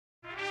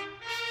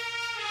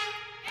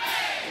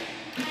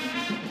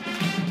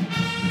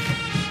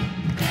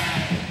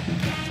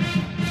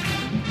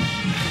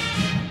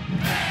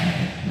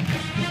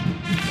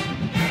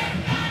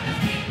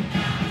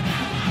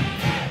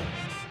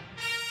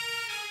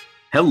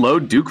Hello,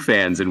 Duke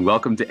fans, and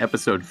welcome to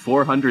episode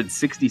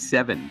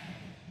 467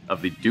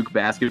 of the Duke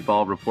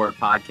Basketball Report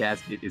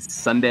podcast. It is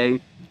Sunday,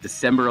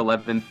 December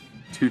 11th,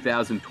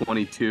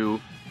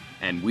 2022,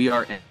 and we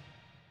are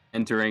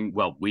entering,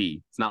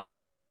 it's not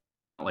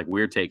like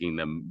we're taking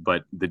them,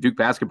 but the Duke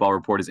Basketball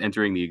Report is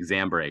entering the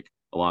exam break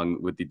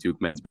along with the Duke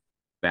men's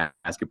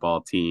basketball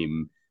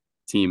team.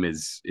 Team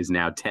is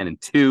now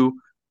 10-2,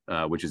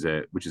 which is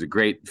a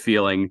great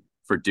feeling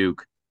for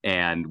Duke.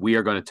 And we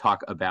are going to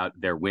talk about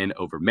their win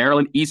over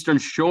Maryland Eastern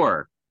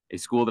Shore, a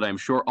school that I'm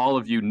sure all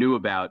of you knew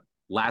about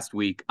last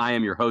week. I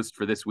am your host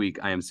for this week.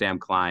 I am Sam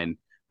Klein.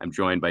 I'm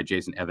joined by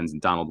Jason Evans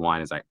and Donald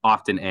Wine, as I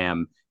often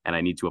am. And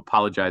I need to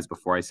apologize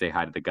before I say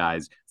hi to the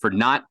guys for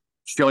not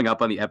showing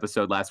up on the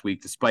episode last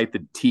week, despite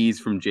the tease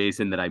from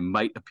Jason that I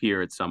might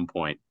appear at some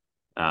point.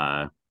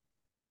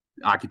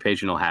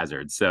 Occupational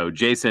hazard. So,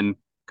 Jason,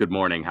 good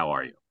morning. How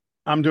are you?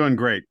 I'm doing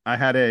great. I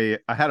had a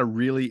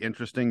really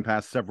interesting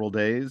past several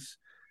days.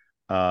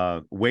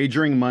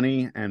 Wagering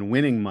money and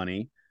winning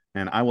money,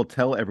 and I will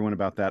tell everyone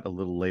about that a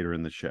little later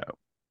in the show.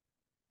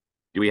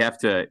 Do we have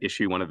to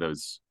issue one of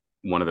those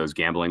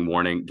gambling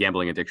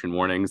addiction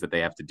warnings that they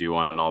have to do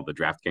on all the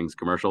DraftKings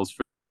commercials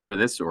for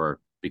this,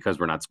 or because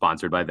we're not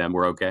sponsored by them,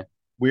 we're okay?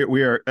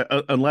 We are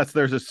unless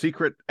there's a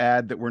secret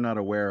ad that we're not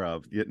aware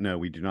of. No,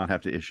 we do not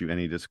have to issue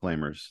any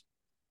disclaimers.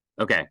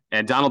 Okay,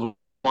 and Donald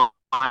Wine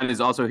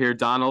is also here.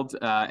 Donald,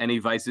 any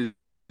vices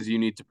you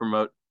need to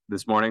promote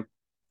this morning?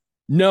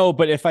 No,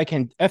 but if I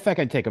can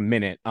take a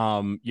minute,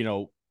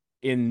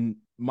 in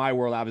my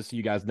world, obviously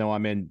you guys know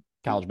I'm in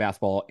college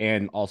basketball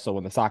and also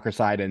on the soccer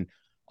side. And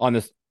on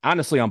this,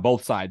 honestly, on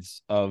both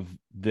sides of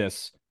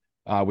this,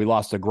 we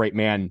lost a great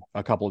man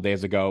a couple of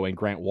days ago in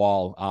Grant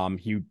Wall.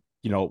 He,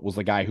 was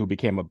the guy who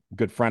became a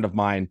good friend of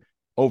mine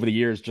over the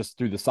years, just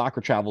through the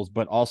soccer travels,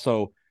 but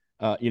also,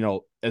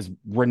 as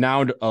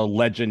renowned a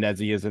legend as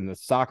he is in the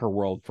soccer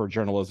world for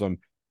journalism,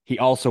 he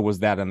also was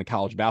that in the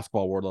college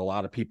basketball world. A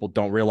lot of people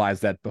don't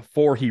realize that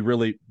before he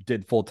really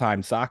did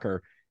full-time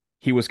soccer,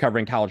 he was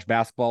covering college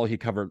basketball. He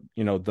covered,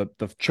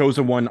 the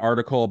Chosen One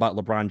article about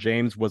LeBron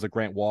James was a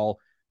Grant Wall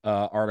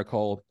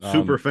article.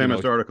 Super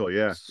famous article.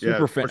 Yeah.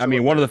 I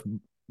mean, one of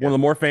the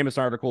more famous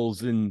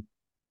articles in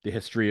the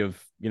history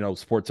of,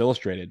 Sports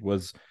Illustrated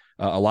was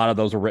a lot of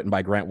those were written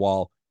by Grant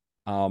Wall.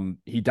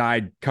 He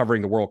died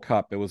covering the World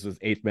Cup. It was his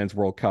 8th men's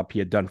World Cup. He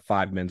had done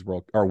 5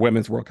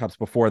 women's World Cups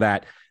before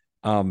that.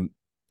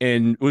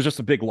 And it was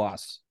just a big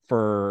loss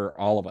for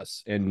all of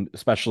us, and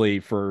especially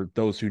for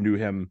those who knew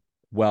him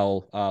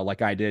well,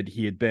 like I did.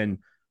 He had been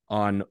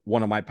on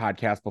one of my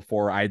podcasts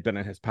before. I had been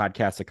on his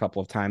podcast a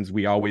couple of times.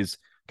 We always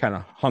kind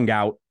of hung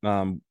out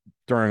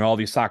during all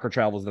these soccer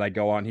travels that I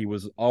go on. He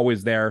was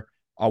always there,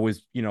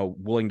 always,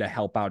 willing to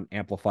help out and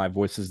amplify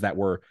voices that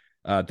were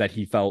that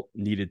he felt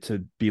needed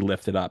to be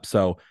lifted up.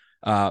 So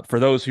for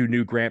those who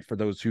knew Grant, for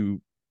those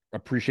who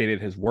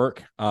appreciated his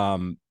work,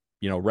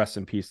 rest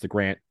in peace to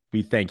Grant.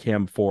 We thank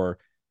him for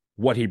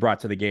what he brought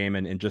to the game,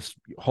 and just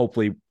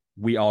hopefully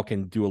we all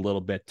can do a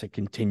little bit to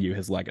continue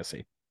his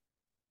legacy.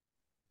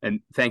 And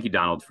thank you,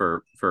 Donald,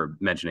 for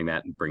mentioning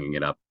that and bringing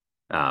it up.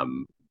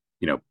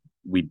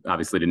 We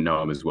obviously didn't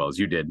know him as well as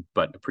you did,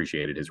 but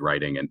appreciated his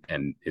writing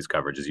and his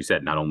coverage, as you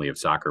said, not only of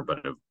soccer,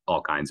 but of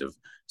all kinds of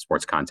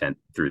sports content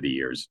through the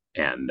years.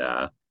 And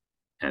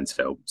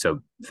so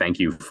thank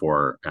you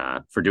for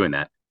doing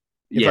that.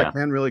 If I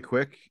can really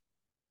quick,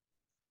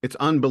 it's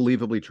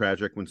unbelievably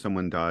tragic when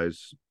someone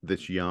dies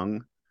this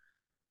young.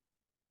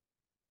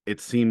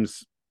 It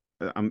seems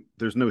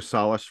there's no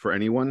solace for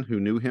anyone who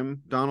knew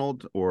him,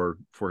 Donald, or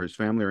for his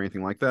family or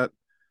anything like that.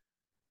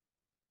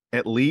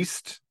 At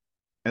least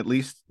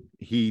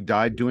he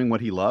died doing what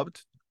he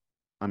loved.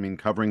 I mean,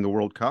 covering the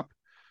World Cup.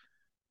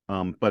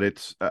 But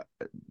it's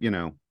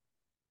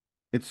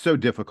it's so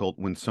difficult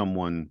when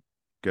someone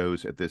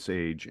goes at this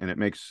age, and it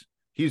makes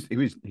he's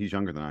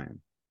younger than I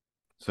am,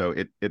 so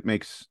it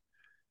makes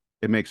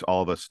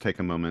all of us take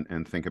a moment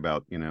and think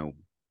about,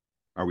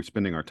 are we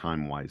spending our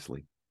time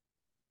wisely?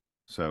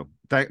 So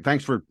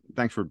thanks for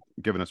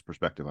giving us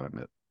perspective on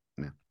it.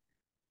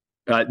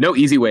 Yeah. No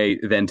easy way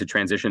then to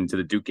transition to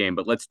the Duke game,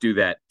 but let's do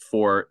that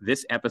for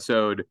this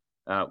episode.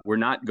 We're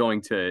not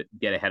going to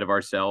get ahead of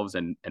ourselves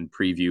and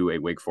preview a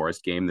Wake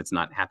Forest game that's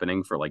not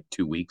happening for like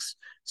 2 weeks.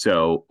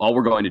 So all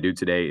we're going to do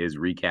today is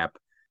recap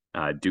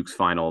Duke's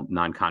final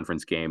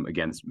non-conference game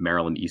against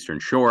Maryland Eastern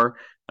Shore.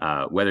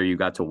 Whether you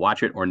got to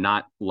watch it or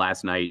not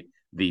last night,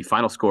 the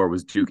final score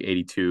was Duke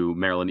 82,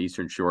 Maryland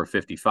Eastern Shore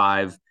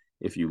 55.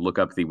 If you look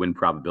up the win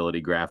probability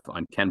graph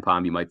on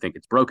KenPom, you might think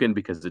it's broken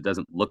because it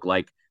doesn't look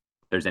like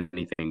there's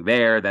anything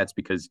there. That's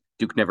because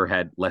Duke never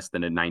had less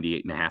than a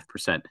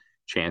 98.5%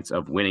 chance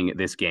of winning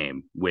this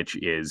game, which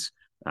is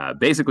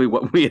basically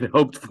what we had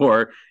hoped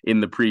for in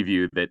the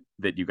preview that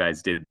you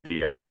guys did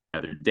the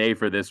other day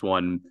for this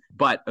one.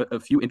 But a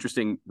few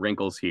interesting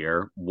wrinkles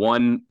here.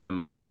 One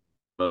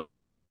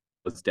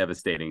was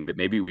devastating that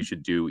maybe we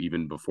should do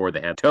even before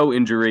the toe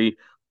injury,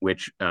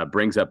 which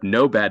brings up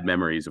no bad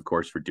memories, of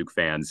course, for Duke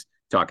fans,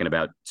 talking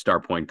about star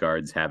point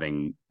guards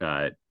having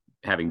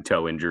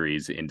toe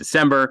injuries in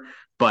December.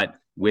 But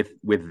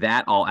with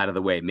that all out of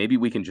the way, maybe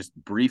we can just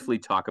briefly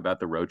talk about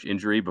the Roach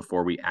injury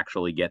before we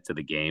actually get to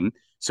the game.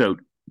 So,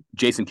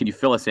 Jason, can you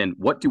fill us in?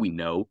 What do we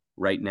know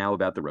right now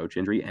about the Roach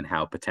injury and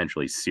how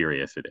potentially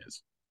serious it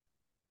is?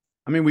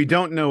 I mean, we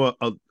don't know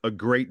a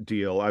great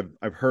deal.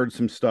 I've heard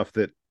some stuff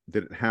that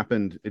it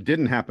happened. It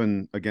didn't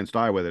happen against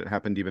Iowa. That it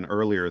happened even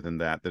earlier than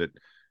that. That it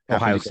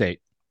happened Ohio State.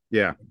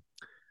 Yeah,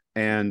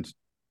 and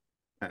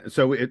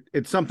so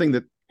it's something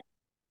that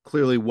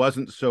clearly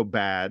wasn't so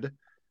bad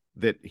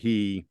that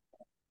he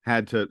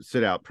had to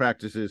sit out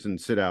practices and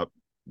sit out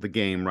the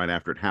game right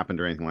after it happened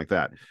or anything like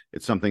that.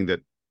 It's something that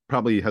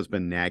probably has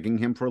been nagging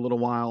him for a little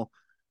while.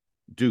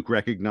 Duke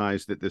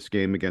recognized that this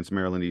game against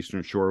Maryland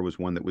Eastern Shore was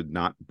one that would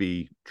not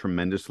be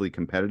tremendously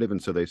competitive.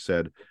 And so they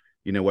said,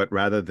 you know what,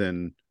 rather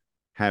than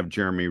have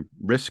Jeremy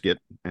risk it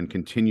and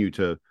continue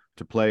to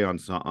play on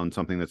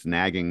something that's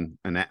nagging,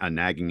 a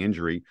nagging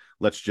injury,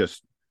 let's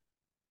just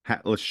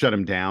let's shut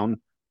him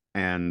down.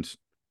 And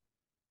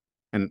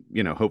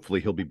hopefully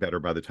he'll be better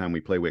by the time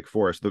we play Wake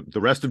Forest.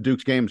 The rest of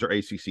Duke's games are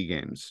ACC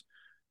games,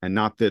 and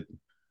not that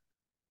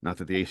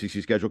the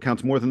ACC schedule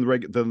counts more than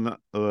the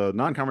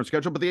non-conference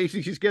schedule, but the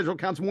ACC schedule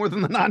counts more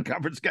than the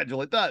non-conference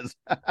schedule. It does.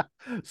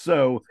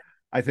 So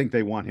I think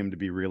they want him to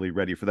be really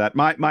ready for that.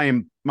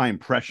 My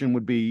impression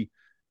would be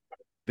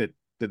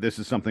that this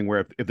is something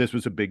where if this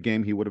was a big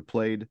game, he would have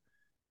played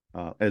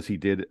as he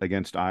did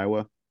against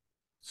Iowa.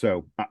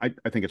 So I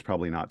think it's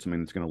probably not something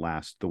that's going to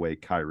last the way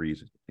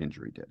Kyrie's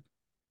injury did.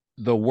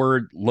 The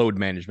word load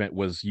management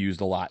was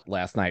used a lot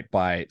last night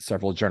by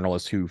several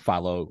journalists who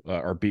follow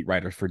or beat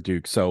writers for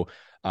Duke. So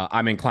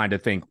I'm inclined to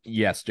think,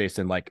 yes,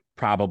 Jason, like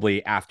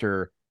probably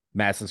after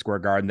Madison Square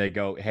Garden, they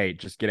go, hey,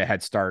 just get a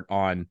head start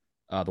on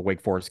the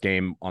Wake Forest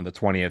game on the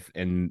 20th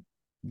and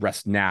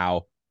rest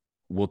now.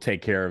 We'll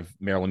take care of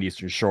Maryland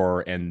Eastern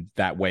Shore. And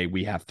that way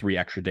we have 3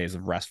 extra days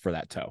of rest for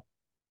that toe.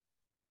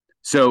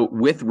 So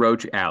with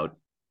Roach out,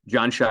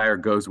 Jon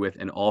Scheyer goes with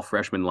an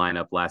all-freshman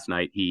lineup last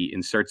night. He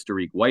inserts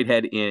Dariq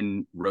Whitehead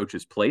in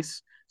Roach's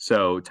place.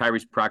 So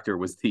Tyrese Proctor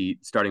was the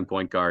starting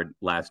point guard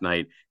last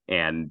night,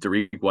 and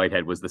Dariq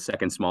Whitehead was the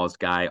second smallest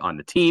guy on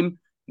the team,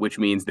 which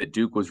means that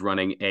Duke was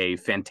running a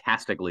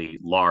fantastically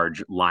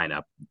large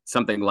lineup,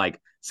 something like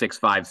 6'5",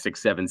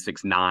 6'7",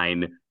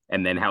 6'9",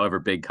 and then however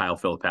big Kyle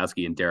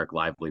Filipowski and Derek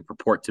Lively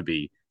purport to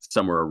be,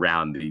 somewhere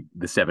around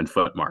the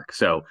 7-foot mark.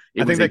 So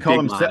I think they call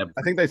them.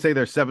 I think they say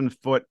they're 7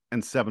 foot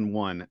and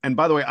 7'1". And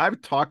by the way,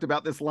 I've talked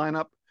about this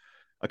lineup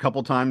a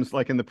couple times,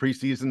 like in the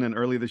preseason and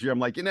early this year. I'm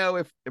like,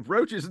 if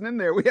Roach isn't in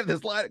there, we have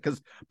this lineup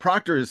because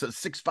Proctor is a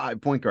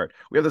 6'5" point guard.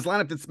 We have this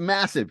lineup that's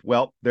massive.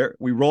 Well,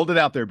 we rolled it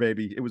out there,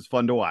 baby. It was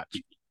fun to watch.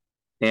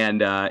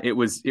 And it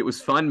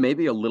was fun,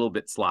 maybe a little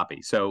bit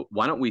sloppy. So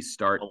why don't we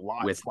start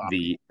with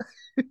sloppy.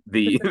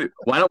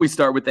 Why don't we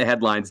start with the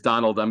headlines?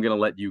 Donald, I'm going to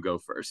let you go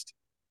first.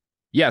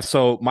 Yeah,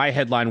 so my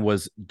headline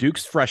was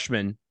Duke's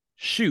freshman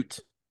shoot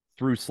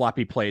through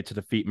sloppy play to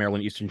defeat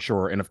Maryland Eastern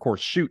Shore. And of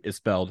course, shoot is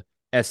spelled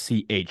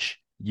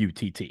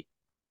SCHUTT.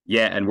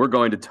 Yeah, and we're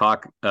going to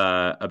talk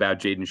about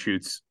Jaden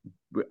Schutt's.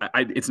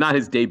 It's not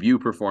his debut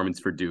performance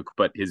for Duke,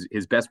 but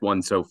his best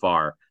one so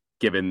far,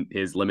 given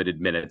his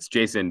limited minutes.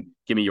 Jason,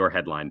 give me your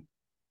headline.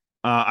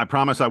 I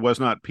promise I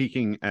was not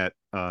peeking at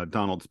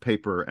Donald's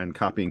paper and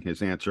copying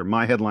his answer.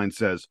 My headline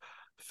says,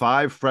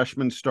 5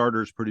 freshman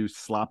starters produce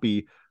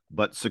sloppy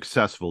but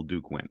successful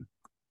Duke win.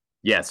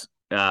 Yes.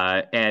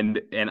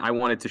 And I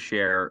wanted to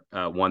share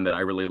one that I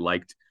really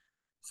liked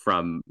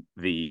from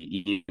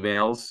the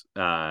emails.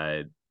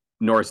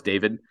 Norris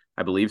David,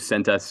 I believe,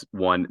 sent us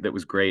one that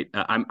was great.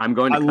 I'm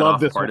going to cut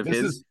off part of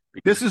his.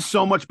 This is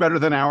so much better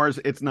than ours.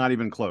 It's not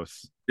even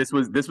close. This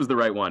was the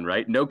right one,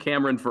 right? No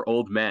Cameron for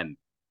old men.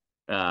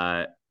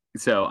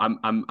 So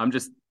I'm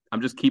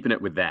just keeping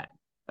it with that.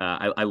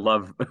 I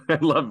love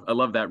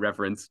that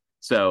reference.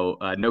 So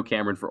no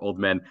Cameron for old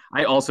men.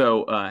 I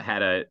also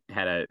had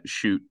a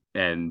shoot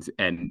and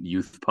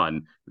youth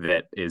pun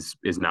that is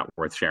not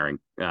worth sharing.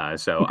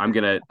 So I'm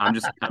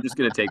just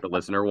gonna take the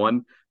listener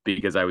one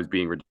because I was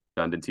being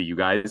redundant to you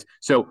guys.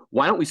 So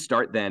why don't we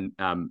start then?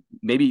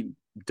 Maybe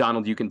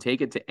Donald, you can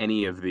take it to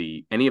any of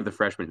the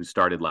freshmen who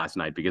started last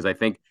night, because I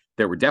think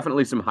there were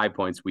definitely some high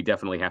points. We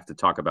definitely have to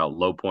talk about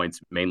low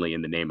points, mainly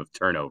in the name of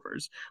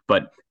turnovers.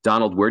 But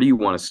Donald, where do you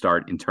want to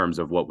start in terms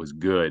of what was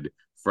good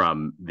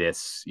from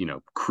this,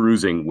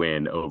 cruising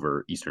win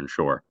over Eastern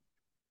Shore?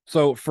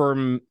 So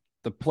from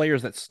the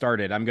players that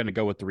started, I'm going to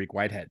go with Dariq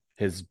Whitehead.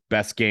 His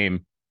best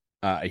game,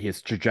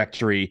 his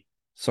trajectory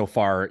so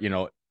far,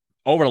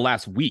 over the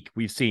last week,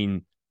 we've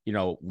seen,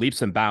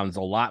 leaps and bounds,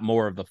 a lot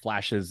more of the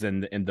flashes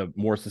and the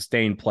more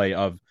sustained play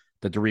of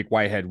the Dariq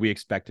Whitehead we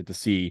expected to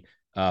see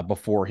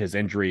before his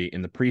injury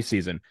in the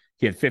preseason.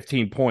 He had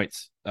 15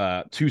 points,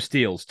 2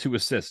 steals, 2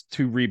 assists,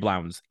 2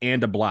 rebounds,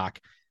 and a block.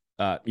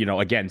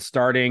 Again,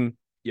 starting,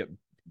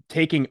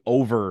 taking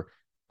over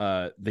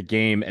the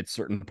game at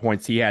certain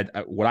points. He had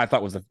what I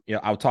thought was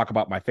I'll talk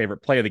about my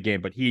favorite play of the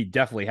game, but he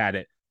definitely had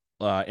it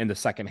in the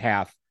second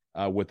half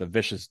with a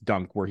vicious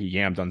dunk where he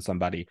yammed on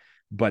somebody.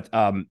 But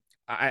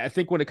I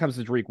think when it comes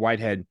to Dariq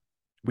Whitehead,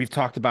 we've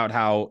talked about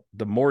how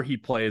the more he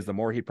plays, the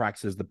more he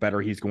practices, the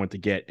better he's going to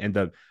get, and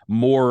the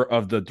more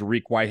of the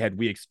Dariq Whitehead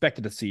we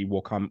expected to see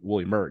will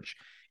emerge.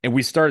 And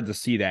we started to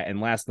see that,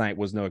 and last night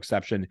was no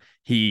exception.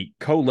 He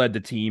co-led the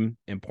team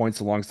in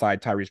points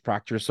alongside Tyrese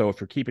Proctor. So if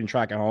you're keeping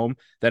track at home,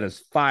 that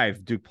is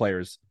 5 Duke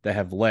players that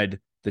have led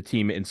the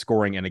team in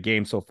scoring in a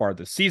game so far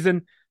this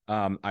season.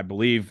 I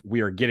believe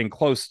we are getting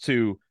close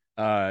to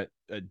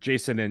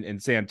Jason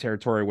and Sam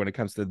territory when it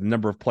comes to the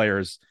number of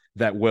players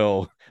that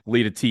will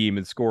lead a team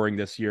in scoring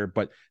this year.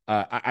 But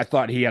I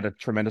thought he had a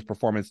tremendous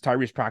performance.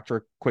 Tyrese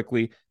Proctor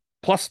quickly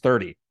plus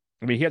 30.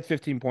 I mean, he had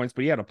 15 points,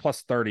 but he had a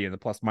plus 30 in the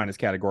plus minus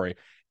category.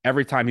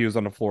 Every time he was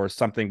on the floor,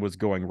 something was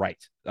going right.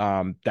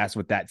 That's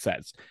what that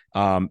says.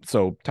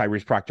 So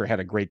Tyrese Proctor had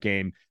a great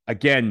game.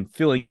 Again,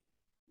 filling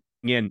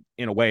in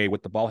a way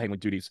with the ball handling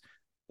duties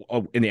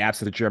in the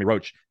absence of Jeremy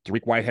Roach.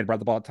 Dariq Whitehead brought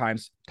the ball at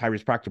times.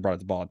 Tyrese Proctor brought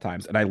the ball at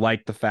times. And I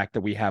like the fact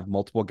that we have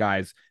multiple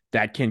guys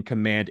that can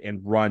command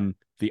and run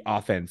the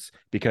offense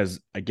because,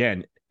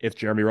 again, if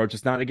Jeremy Roach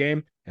is not in the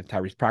game, if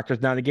Tyrese Proctor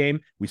is not in the game,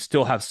 we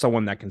still have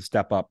someone that can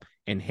step up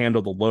and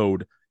handle the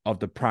load of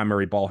the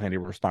primary ball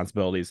handling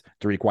responsibilities.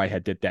 Dariq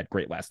Whitehead did that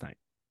great last night.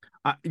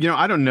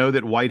 I don't know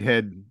that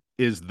Whitehead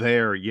is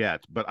there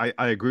yet, but I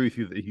agree with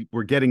you that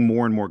we're getting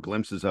more and more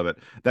glimpses of it.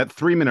 That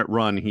 3-minute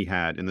run he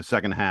had in the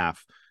second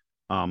half,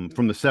 from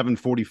the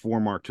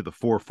 7:44 mark to the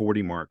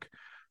 4:40 mark,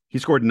 he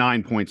scored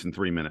 9 points in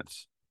 3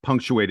 minutes,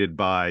 punctuated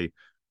by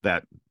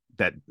that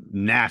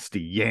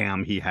nasty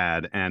yam he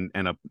had and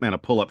a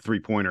pull-up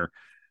 3-pointer.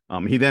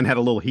 He then had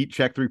a little heat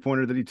check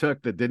 3-pointer that he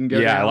took that didn't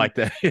go down. I like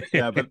that.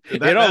 Yeah, but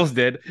it almost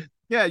did.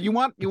 Yeah, you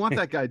want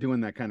that guy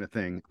doing that kind of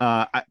thing.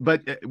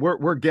 But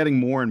we're getting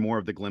more and more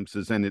of the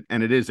glimpses, and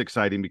it is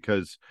exciting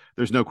because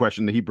there's no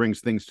question that he brings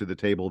things to the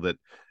table that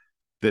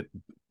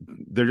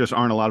there just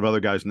aren't a lot of other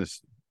guys in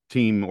this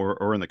team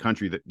or in the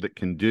country that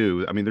can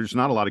do. I mean, there's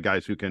not a lot of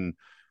guys who can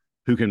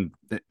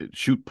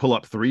shoot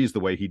pull-up threes the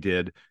way he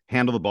did,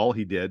 handle the ball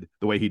the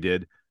way he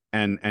did,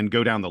 and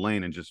go down the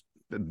lane and just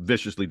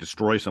viciously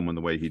destroy someone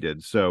the way he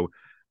did. So,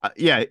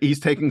 yeah, he's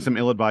taking some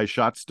ill-advised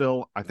shots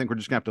still. I think we're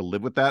just gonna have to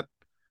live with that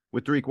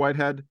with Dariq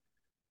Whitehead.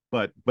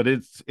 But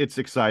it's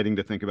exciting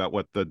to think about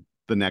what the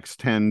next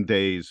 10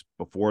 days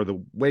before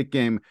the Wake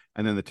game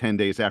and then the 10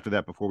 days after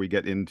that before we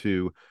get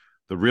into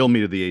the real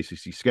meat of the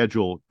ACC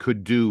schedule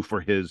could do for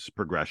his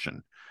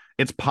progression.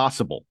 It's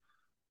possible.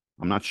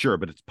 I'm not sure,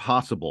 but it's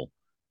possible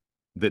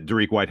that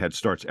Dariq Whitehead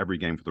starts every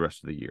game for the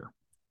rest of the year.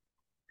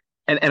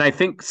 And I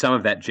think some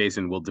of that,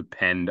 Jason, will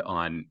depend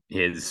on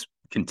his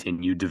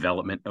continued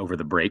development over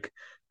the break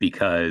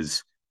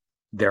because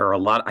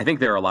I think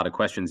there are a lot of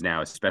questions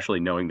now, especially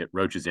knowing that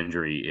Roach's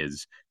injury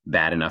is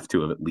bad enough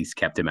to have at least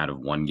kept him out of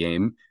one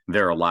game.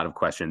 There are a lot of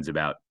questions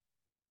about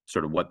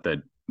sort of what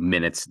the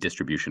minutes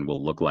distribution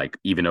will look like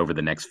even over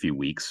the next few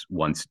weeks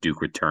once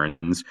Duke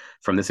returns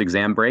from this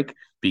exam break,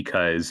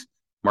 because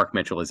Mark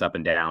Mitchell is up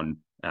and down.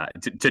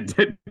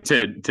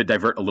 To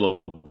divert a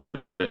little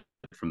bit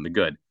from the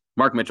good,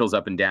 Mark Mitchell's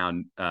up and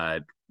down.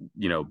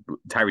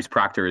 Tyrese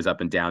Proctor is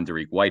up and down.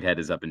 Dariq Whitehead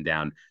is up and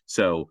down.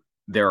 So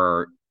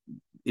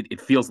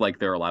it feels like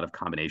there are a lot of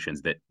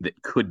combinations that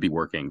could be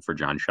working for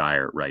Jon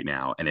Scheyer right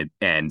now.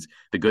 And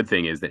the good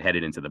thing is that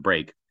headed into the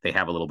break, they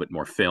have a little bit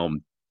more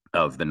film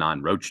of the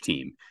non-Roach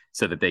team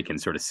so that they can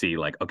sort of see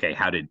like, okay,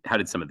 how did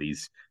some of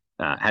these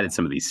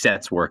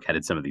sets work? How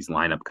did some of these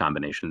lineup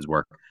combinations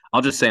work?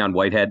 I'll just say on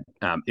Whitehead,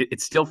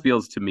 it still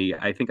feels to me,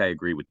 I think I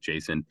agree with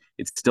Jason.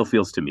 It still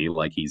feels to me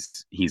like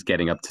he's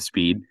getting up to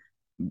speed.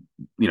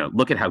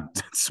 Look at how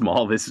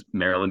small this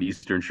Maryland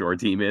Eastern Shore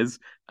team is.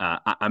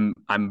 I'm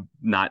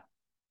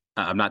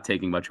not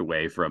taking much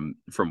away from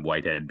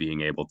Whitehead being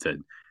able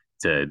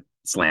to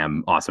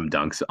slam awesome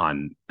dunks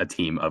on a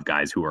team of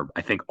guys who are,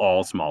 I think,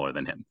 all smaller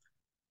than him.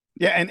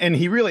 Yeah, and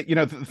he really,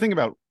 the thing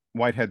about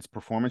Whitehead's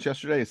performance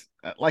yesterday is,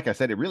 like I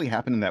said, it really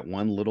happened in that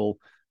one little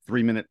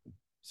 3-minute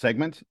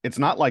segment. It's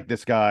not like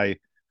this guy,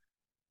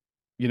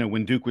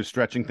 when Duke was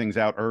stretching things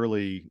out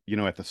early,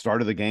 at the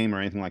start of the game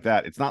or anything like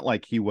that. It's not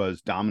like he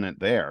was dominant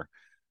there.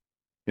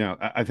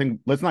 I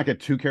think let's not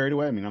get too carried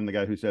away. I mean, I'm the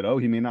guy who said, oh,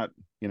 he may not,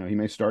 he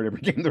may start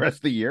every game the rest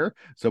of the year.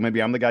 So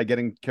maybe I'm the guy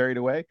getting carried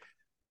away.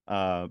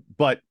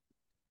 But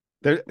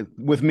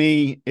with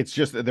me, it's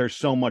just that there's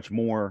so much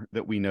more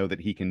that we know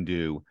that he can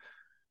do.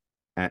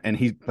 But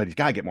he's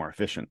got to get more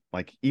efficient.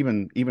 Like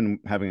even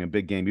having a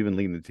big game, even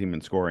leading the team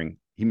in scoring,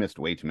 he missed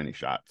way too many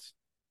shots.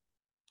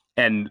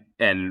 And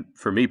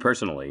for me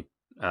personally,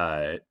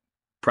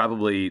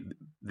 probably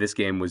this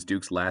game was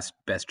Duke's last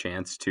best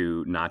chance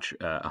to notch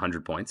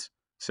 100 points.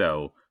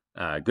 So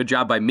good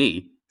job by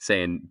me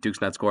saying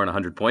Duke's not scoring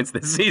 100 points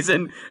this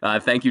season.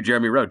 Thank you,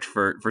 Jeremy Roach,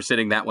 for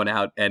sitting that one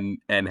out and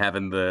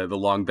having the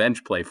long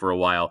bench play for a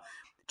while.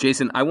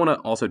 Jason, I want to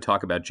also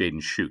talk about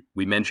Jaden Schutt.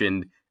 We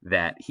mentioned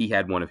that he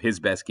had one of his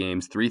best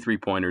games, 3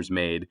 3-pointers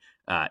made.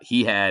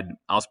 He had,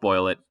 I'll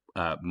spoil it,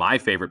 my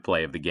favorite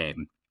play of the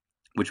game,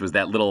 which was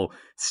that little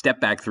step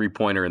back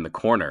 3-pointer in the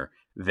corner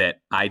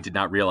that I did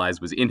not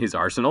realize was in his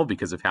arsenal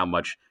because of how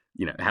much,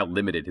 how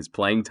limited his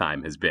playing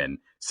time has been.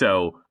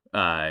 So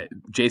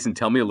Jason,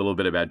 tell me a little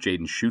bit about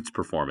Jaden Schutt's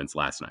performance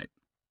last night.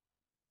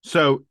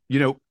 So,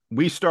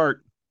 we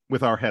start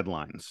with our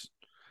headlines,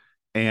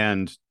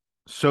 and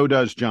so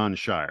does Jon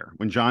Scheyer.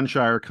 When Jon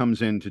Scheyer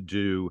comes in to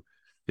do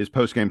his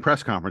post-game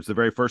press conference, the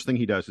very first thing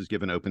he does is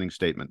give an opening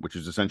statement, which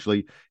is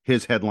essentially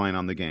his headline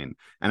on the game.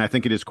 And I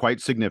think it is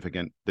quite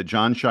significant that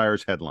Jon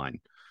Scheyer's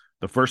headline,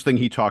 the first thing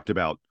he talked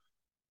about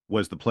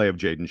was the play of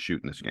Jaden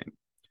Schutt in this game.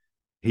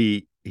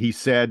 He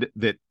said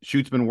that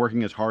Schutt's been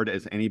working as hard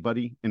as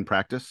anybody in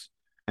practice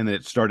and that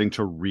it's starting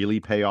to really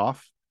pay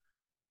off.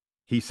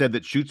 He said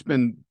that Schutt's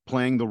been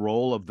playing the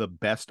role of the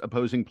best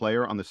opposing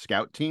player on the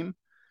scout team.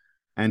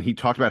 And he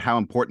talked about how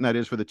important that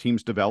is for the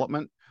team's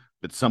development,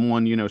 that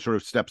someone, sort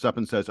of steps up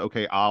and says,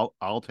 okay,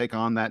 I'll take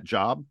on that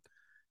job.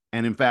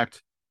 And in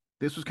fact,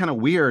 this was kind of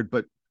weird,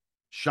 but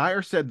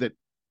Scheyer said that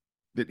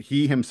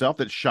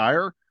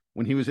Scheyer,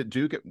 when he was at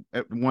Duke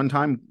at one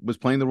time, was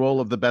playing the role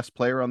of the best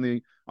player on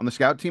the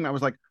scout team. I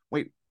was like,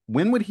 wait,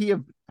 when would he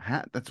have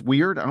had? That's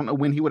weird. I don't know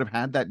when he would have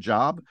had that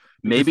job.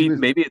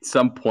 Maybe at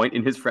some point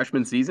in his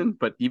freshman season,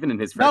 but even in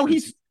his freshman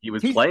season, he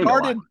was playing a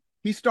lot.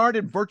 He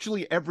started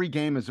virtually every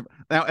game as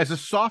a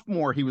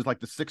sophomore. He was like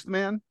the sixth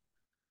man,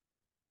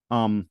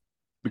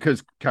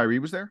 because Kyrie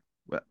was there,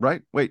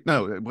 right? Wait,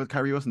 no,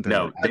 Kyrie wasn't there.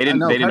 No, they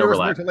didn't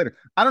overlap. Later.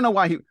 I don't know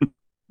why he.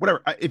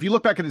 Whatever. If you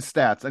look back at his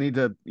stats, I need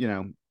to.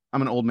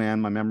 I'm an old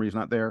man. My memory's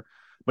not there.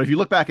 But if you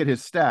look back at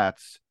his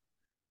stats,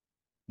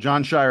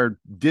 Jon Scheyer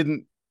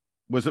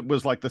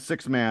was like the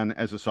sixth man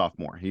as a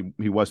sophomore.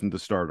 He wasn't the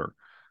starter.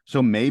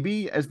 So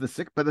maybe as the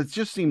sixth, but it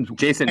just seems.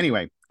 Jason.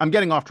 Anyway, I'm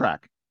getting off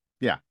track.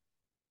 Yeah.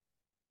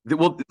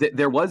 Well,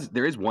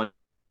 there is one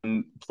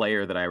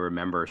player that I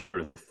remember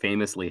sort of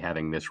famously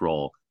having this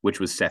role, which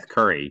was Seth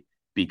Curry,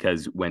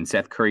 because when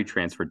Seth Curry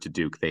transferred to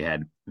Duke, they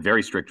had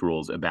very strict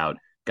rules about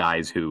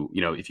guys who,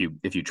 if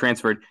you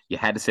transferred, you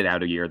had to sit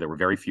out a year. There were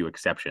very few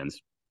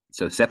exceptions.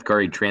 So Seth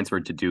Curry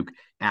transferred to Duke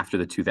after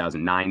the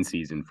 2009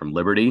 season from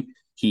Liberty.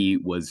 He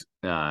was,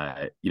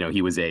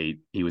 he was a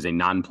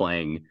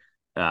non-playing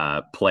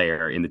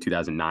player in the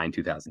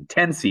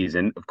 2009-2010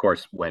 season, of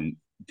course, when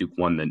Duke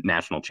won the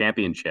national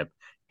championship.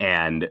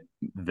 And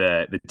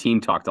the team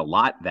talked a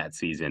lot that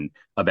season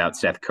about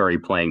Seth Curry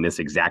playing this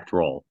exact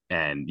role.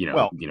 And,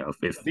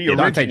 if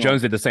Dante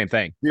Jones did the same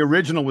thing. The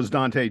original was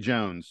Dante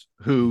Jones,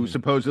 who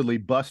supposedly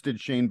busted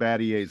Shane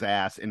Battier's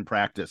ass in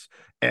practice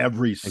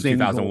every single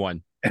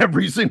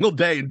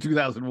day in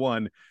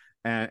 2001.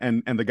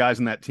 And the guys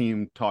in that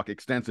team talked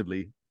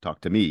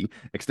to me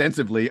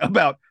extensively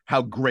about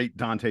how great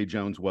Dante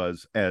Jones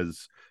was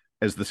as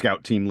the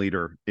scout team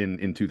leader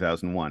in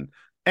 2001.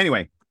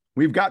 Anyway,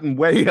 we've gotten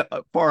way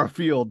far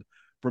afield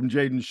from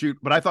Jaden Schutt,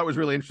 but I thought it was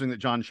really interesting that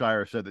Jon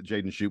Scheyer said that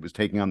Jaden Schutt was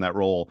taking on that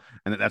role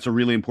and that's a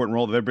really important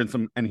role.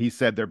 And he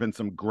said there have been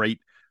some great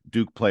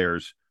Duke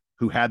players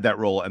who had that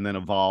role and then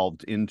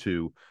evolved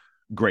into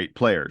great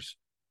players.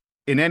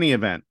 In any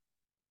event,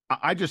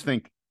 I just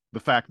think the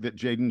fact that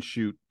Jaden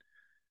Schutt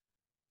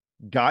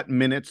got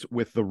minutes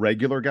with the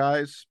regular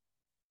guys,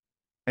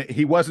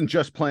 he wasn't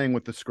just playing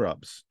with the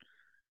scrubs.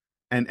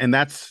 And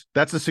that's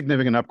a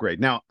significant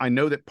upgrade. Now, I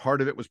know that part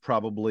of it was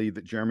probably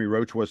that Jeremy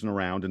Roach wasn't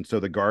around, and so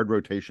the guard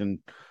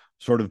rotation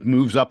sort of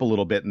moves up a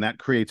little bit, and that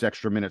creates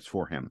extra minutes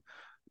for him.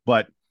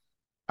 But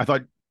I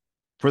thought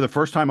for the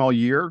first time all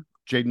year,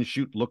 Jaden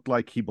Schutt looked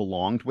like he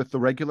belonged with the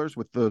regulars,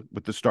 with the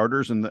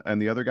starters and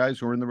the other guys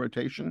who were in the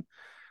rotation.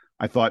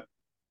 I thought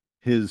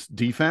his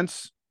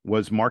defense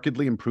was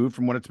markedly improved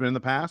from what it's been in the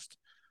past.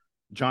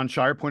 Jon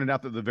Scheyer pointed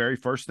out that the very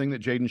first thing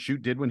that Jaden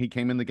Schutt did when he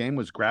came in the game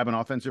was grab an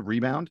offensive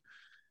rebound.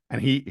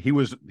 And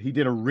Schutt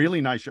did a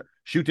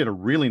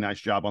really nice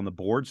job on the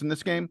boards in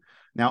this game.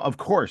 Now, of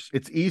course,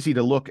 it's easy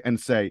to look and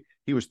say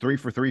he was 3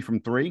 for 3 from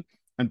three.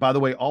 And by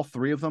the way, all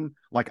three of them,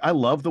 like I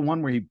love the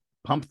one where he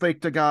pump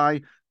faked a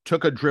guy,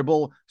 took a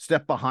dribble,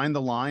 stepped behind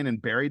the line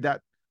and buried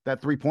that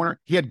 3-pointer.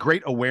 He had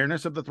great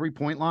awareness of the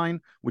 3-point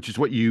line, which is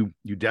what you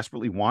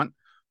desperately want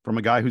from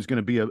a guy who's going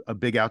to be a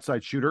big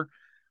outside shooter.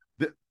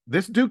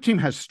 This Duke team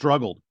has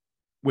struggled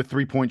with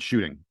 3-point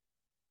shooting.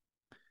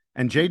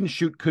 And Jaden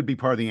Schutt could be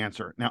part of the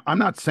answer. Now, I'm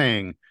not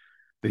saying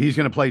that he's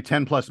going to play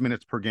 10 plus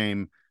minutes per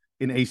game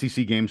in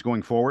ACC games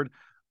going forward,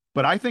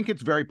 but I think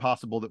it's very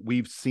possible that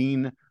we've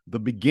seen the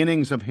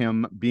beginnings of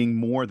him being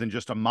more than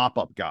just a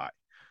mop-up guy.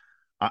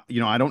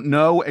 I don't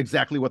know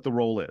exactly what the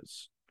role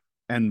is.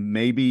 And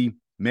maybe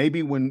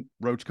when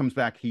Roach comes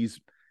back, he's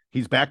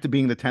back to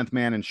being the 10th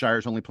man and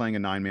Scheyer's only playing a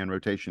 9-man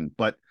rotation.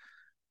 But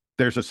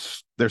there's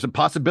a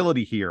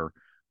possibility here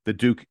that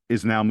Duke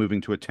is now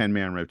moving to a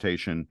 10-man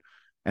rotation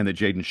and that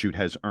Jaden Schutt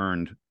has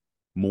earned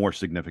more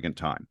significant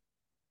time.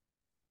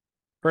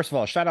 First of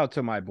all, shout out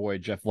to my boy,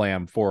 Jeff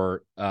Lamb,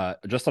 for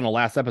just on the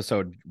last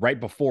episode, right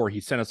before he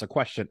sent us a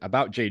question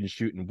about Jaden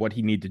Schutt and what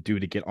he needed to do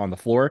to get on the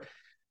floor.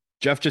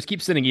 Jeff, just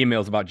keep sending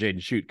emails about Jaden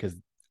Schutt because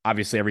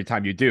obviously every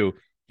time you do,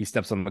 he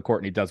steps on the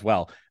court and he does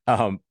well.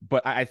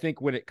 But I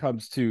think when it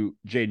comes to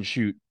Jaden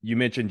Schutt, you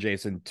mentioned,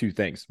 Jason, two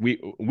things.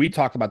 We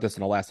talked about this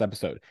in the last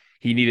episode.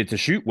 He needed to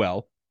shoot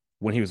well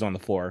when he was on the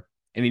floor,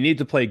 and he needed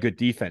to play good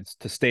defense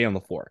to stay on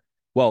the floor.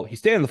 Well, he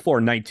stayed on the floor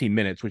 19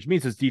 minutes, which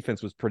means his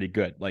defense was pretty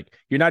good. Like,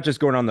 you're not just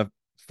going on the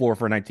floor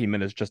for 19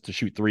 minutes just to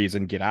shoot threes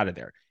and get out of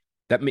there.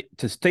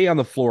 To stay on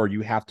the floor,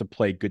 you have to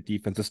play good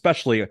defense,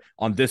 especially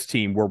on this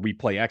team where we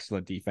play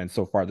excellent defense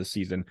so far this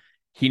season.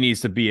 He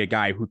needs to be a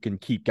guy who can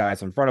keep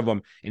guys in front of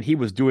him, and he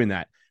was doing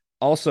that.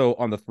 Also,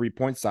 on the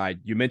 3-point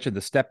side, you mentioned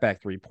the step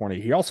back 3-pointer.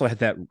 He also had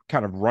that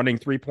kind of running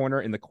 3-pointer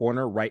in the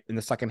corner right in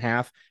the second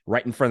half,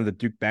 right in front of the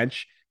Duke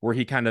bench, where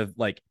he kind of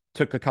like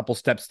took a couple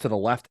steps to the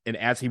left. And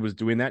as he was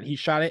doing that, he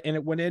shot it and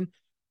it went in.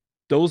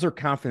 Those are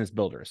confidence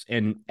builders.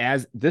 And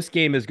as this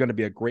game is going to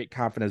be a great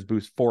confidence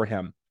boost for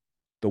him,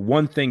 the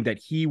one thing that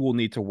he will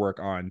need to work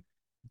on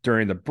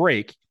during the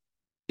break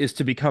is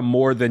to become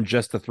more than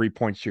just a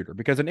 3-point shooter.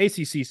 Because in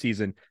ACC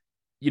season,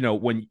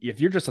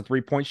 if you're just a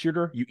 3-point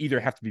shooter, you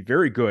either have to be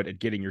very good at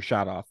getting your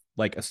shot off,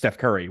 like a Steph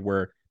Curry,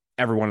 where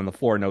everyone on the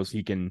floor knows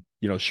he can,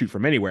 shoot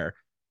from anywhere.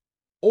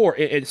 Or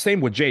same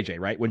with JJ,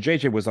 right? When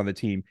JJ was on the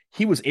team,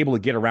 he was able to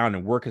get around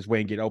and work his way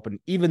and get open.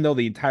 Even though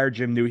the entire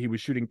gym knew he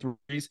was shooting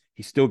threes,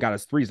 he still got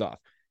his threes off.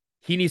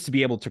 He needs to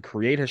be able to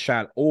create his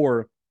shot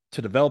or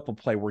to develop a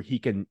play where he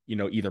can,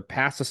 either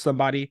pass to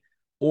somebody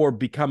or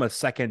become a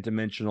second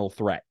dimensional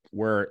threat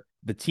where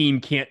the team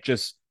can't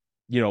just,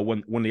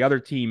 when the other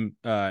team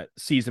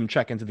sees him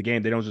check into the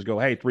game, they don't just go,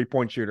 hey,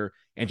 3-point shooter,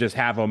 and just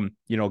have him,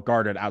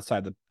 guarded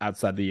outside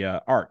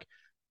the arc.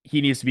 He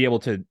needs to be able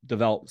to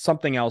develop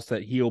something else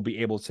that he'll be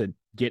able to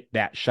get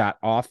that shot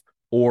off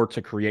or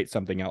to create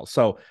something else.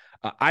 So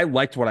I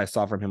liked what I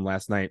saw from him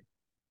last night.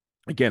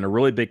 Again, a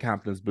really big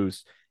confidence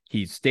boost.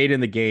 He stayed in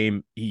the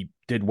game. He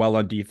did well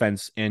on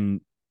defense.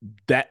 And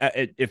that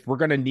if we're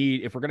going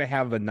to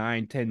have a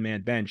 9-10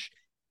 man bench,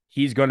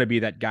 he's going to be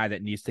that guy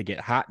that needs to get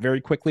hot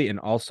very quickly and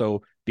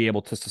also be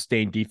able to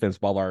sustain defense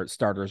while our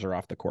starters are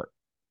off the court.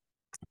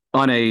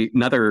 On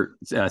another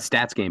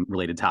stats game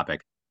related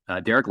topic,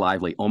 Dereck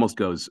Lively almost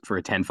goes for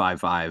a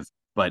 10-5-5,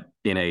 but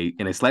in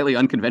a slightly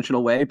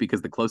unconventional way,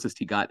 because the closest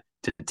he got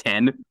to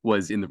 10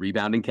 was in the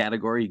rebounding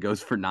category. He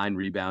goes for 9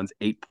 rebounds,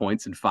 8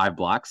 points, and 5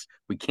 blocks.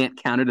 We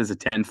can't count it as a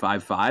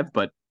 10-5-5,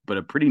 but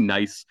a pretty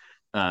nice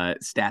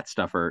stat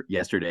stuffer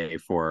yesterday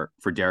for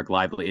Dereck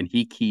Lively, and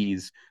he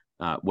keys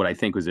what I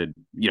think was a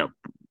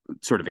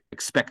sort of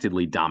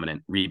expectedly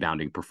dominant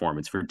rebounding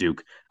performance for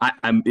Duke.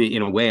 I'm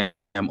in a way,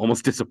 I'm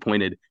almost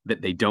disappointed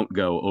that they don't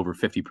go over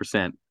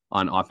 50%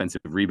 on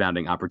offensive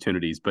rebounding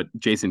opportunities. But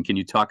Jason, can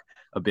you talk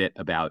a bit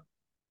about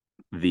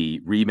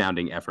the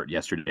rebounding effort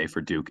yesterday for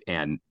Duke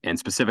and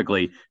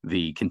specifically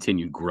the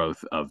continued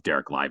growth of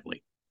Dereck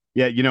Lively?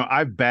 Yeah,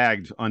 I've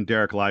bagged on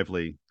Dereck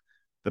Lively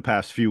the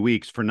past few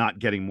weeks for not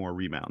getting more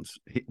rebounds.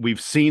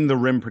 We've seen the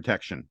rim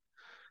protection,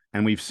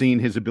 and we've seen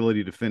his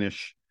ability to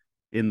finish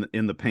in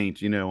the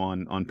paint,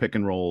 on pick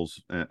and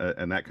rolls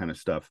and that kind of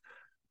stuff.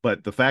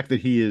 But the fact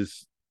that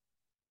he's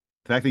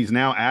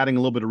now adding a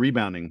little bit of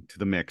rebounding to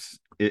the mix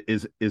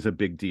is a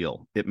big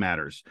deal. It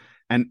matters.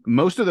 And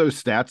most of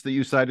those stats that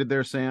you cited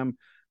there, Sam,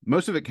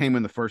 most of it came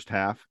in the first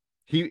half.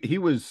 He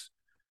was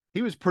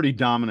pretty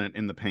dominant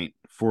in the paint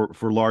for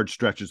large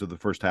stretches of the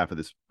first half of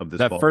this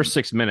that first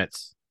 6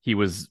 minutes, he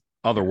was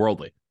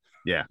otherworldly.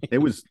 Yeah, it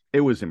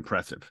was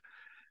impressive.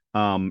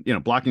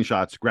 Blocking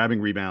shots, grabbing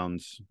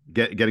rebounds,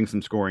 getting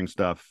some scoring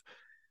stuff.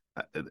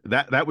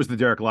 That was the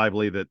Dereck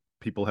Lively that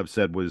people have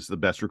said was the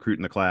best recruit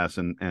in the class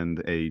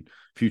and a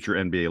future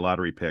NBA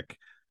lottery pick.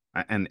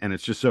 And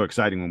it's just so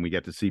exciting when we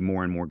get to see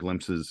more and more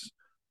glimpses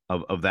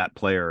of that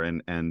player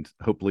and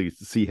hopefully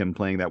see him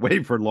playing that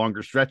way for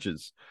longer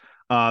stretches.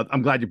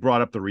 I'm glad you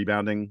brought up the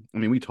rebounding. I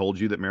mean, we told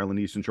you that Maryland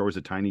Eastern Shore was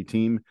a tiny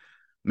team.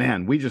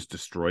 Man, we just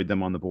destroyed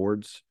them on the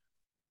boards.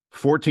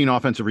 14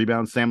 offensive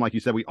rebounds. Sam, like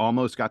you said, we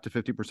almost got to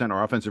 50%.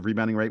 Our offensive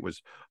rebounding rate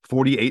was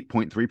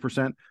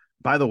 48.3%.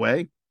 By the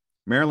way,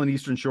 Maryland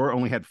Eastern Shore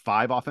only had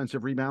 5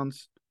 offensive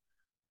rebounds,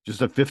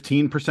 just a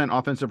 15%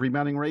 offensive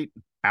rebounding rate.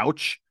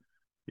 Ouch.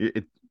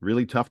 It's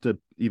really tough to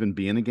even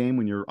be in a game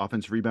when your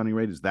offensive rebounding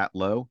rate is that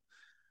low.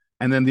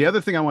 And then the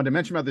other thing I wanted to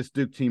mention about this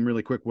Duke team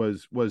really quick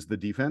was the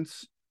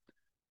defense.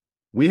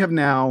 We have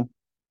now,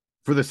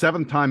 for the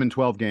 7th time in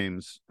 12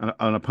 games,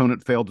 an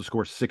opponent failed to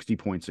score 60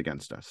 points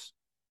against us.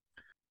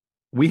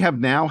 We have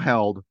now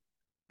held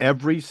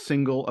every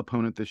single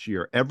opponent this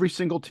year. Every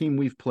single team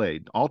we've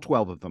played, all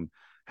 12 of them,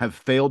 have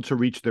failed to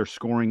reach their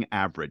scoring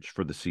average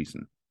for the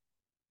season.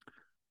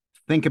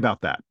 Think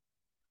about that.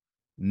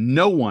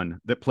 No one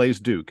that plays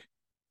Duke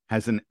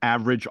has an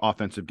average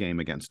offensive game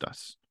against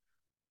us.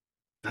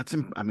 That's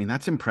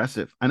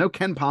impressive. I know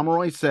Ken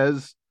Pomeroy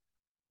says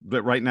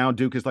that right now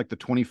Duke is like the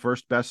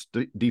 21st best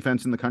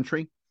defense in the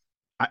country.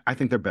 I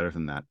think they're better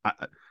than that.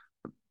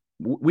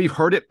 We've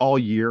heard it all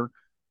year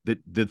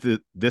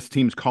that this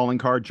team's calling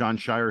card, John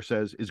Shire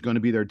says, is going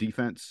to be their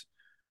defense.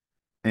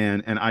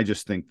 And I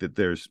just think that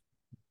there's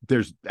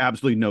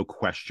absolutely no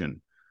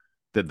question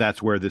that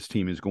that's where this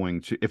team is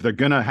going to, if they're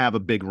going to have a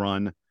big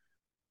run,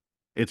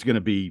 it's going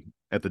to be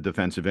at the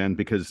defensive end,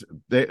 because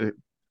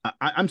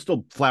I'm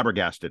still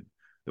flabbergasted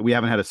that we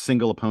haven't had a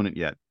single opponent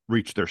yet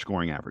reach their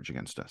scoring average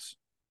against us.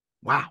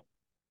 Wow.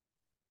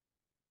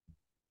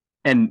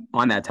 And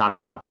on that topic,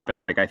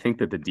 like I think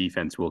that the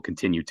defense will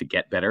continue to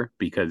get better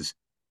because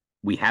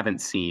we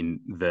haven't seen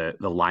the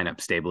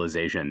lineup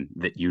stabilization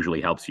that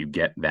usually helps you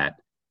get that,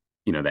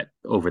 that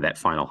over that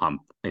final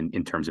hump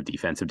in terms of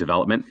defensive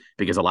development,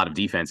 because a lot of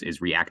defense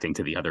is reacting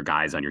to the other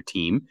guys on your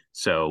team.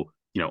 So,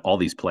 all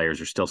these players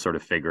are still sort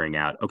of figuring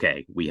out,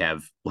 okay, we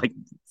have, like,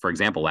 for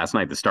example, last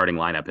night, the starting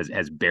lineup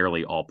has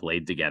barely all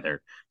played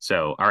together.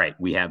 So, all right,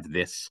 we have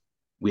this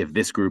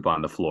group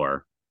on the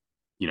floor.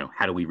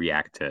 How do we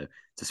react to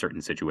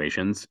certain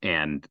situations?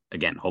 And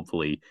again,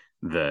 hopefully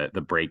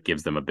the break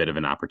gives them a bit of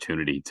an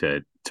opportunity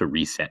to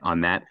reset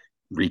on that,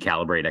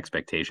 recalibrate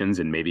expectations,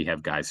 and maybe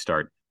have guys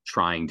start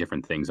trying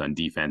different things on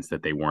defense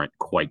that they weren't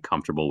quite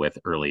comfortable with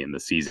early in the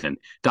season.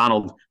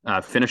 Donald,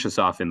 finish us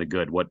off in the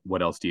good.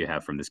 What else do you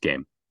have from this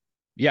game?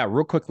 Yeah,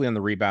 real quickly on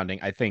the rebounding,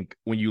 I think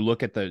when you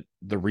look at the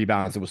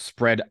rebounds, it was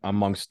spread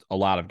amongst a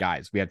lot of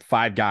guys. We had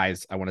 5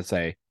 guys, I want to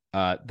say,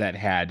 that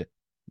had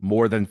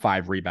more than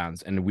 5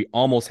 rebounds, and we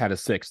almost had a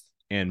 6th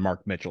in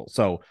Mark Mitchell.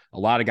 So a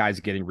lot of guys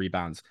getting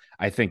rebounds.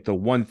 I think the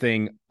one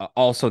thing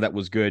also that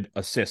was good,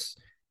 assists.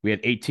 We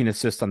had 18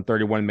 assists on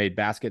 31 made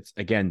baskets.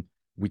 Again,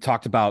 we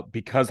talked about,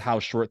 because how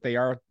short they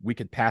are, we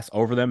could pass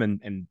over them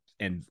and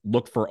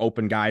look for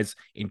open guys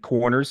in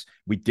corners.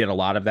 We did a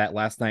lot of that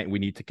last night. We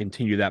need to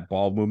continue that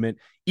ball movement,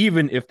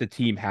 even if the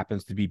team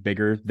happens to be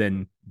bigger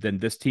than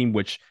this team,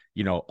 which,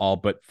 all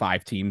but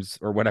 5 teams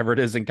or whatever it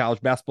is in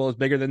college basketball is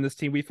bigger than this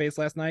team we faced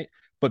last night.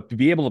 But to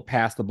be able to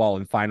pass the ball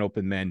and find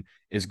open men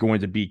is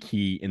going to be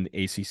key in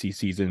the ACC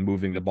season,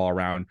 moving the ball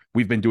around.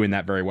 We've been doing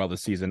that very well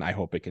this season. I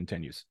hope it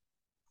continues.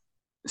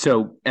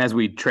 So as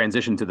we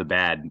transition to the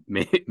bad,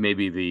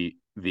 maybe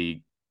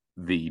the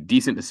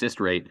decent assist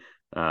rate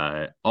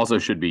also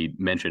should be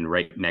mentioned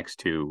right next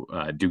to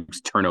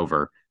Duke's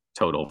turnover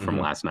total from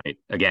last night.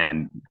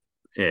 Again,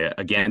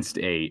 against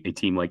a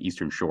team like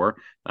Eastern Shore,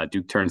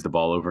 Duke turns the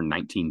ball over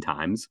 19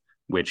 times,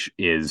 which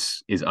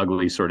is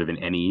ugly sort of in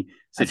any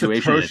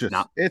situation.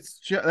 That's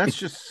atrocious. That's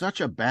just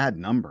such a bad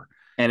number.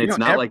 And it's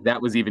not like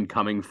that was even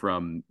coming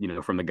from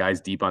the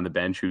guys deep on the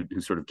bench who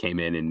sort of came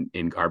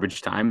in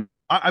garbage time.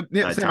 I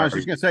was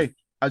just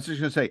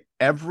gonna say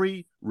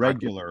every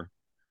regular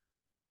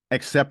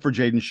except for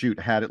Jaden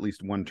Schutt had at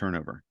least one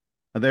turnover.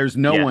 There's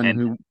no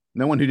one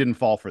who didn't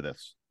fall for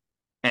this.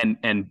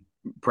 And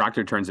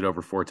Proctor turns it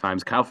over 4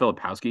 times. Kyle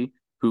Filipowski,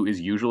 who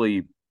is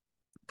usually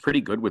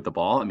pretty good with the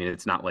ball. I mean,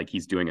 it's not like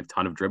he's doing a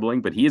ton of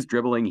dribbling, but he is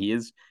dribbling. He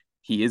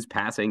is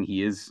passing.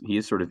 He is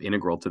sort of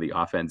integral to the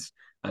offense.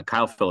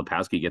 Kyle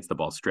Filipowski gets the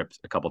ball stripped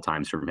a couple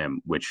times from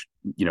him, which,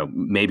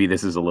 maybe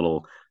this is a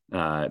little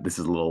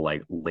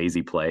like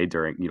lazy play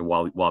during,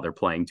 while they're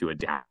playing to a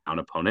down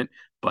opponent.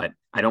 But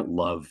I don't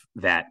love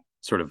that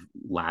sort of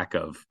lack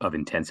of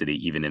intensity,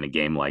 even in a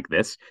game like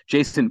this.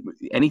 Jason,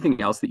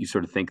 anything else that you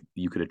sort of think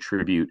you could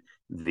attribute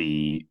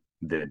the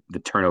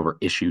turnover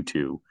issue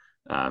to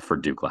for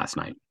Duke last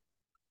night?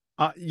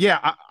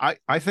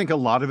 I think a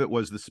lot of it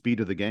was the speed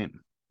of the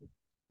game,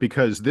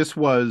 because this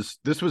was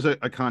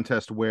a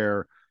contest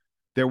where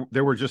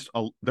there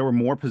were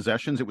more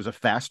possessions. It was a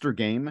faster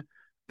game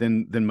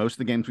than most of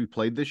the games we've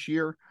played this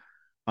year.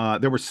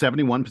 There were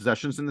 71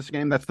 possessions in this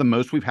game. That's the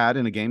most we've had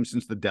in a game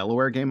since the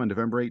Delaware game on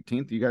November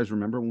 18th. You guys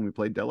remember when we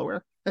played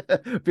Delaware?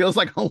 Feels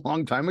like a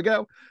long time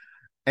ago.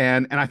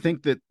 And I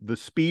think that the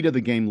speed of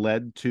the game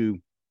led to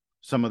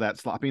some of that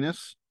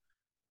sloppiness.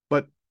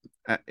 But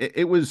to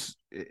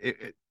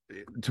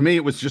me,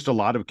 it was just a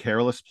lot of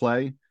careless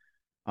play.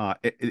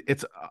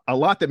 It's a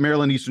lot that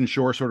Maryland Eastern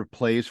Shore sort of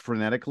plays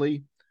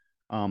frenetically,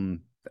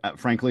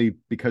 frankly,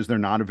 because they're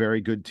not a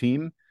very good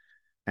team.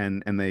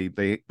 And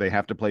they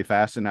have to play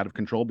fast and out of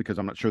control, because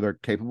I'm not sure they're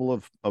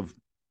capable of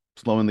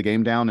slowing the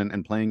game down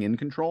and playing in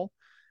control.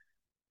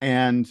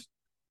 And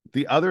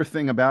the other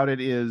thing about it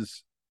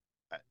is,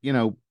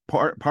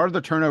 part of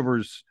the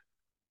turnovers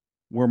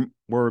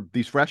were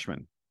these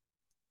freshmen.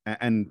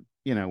 And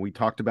we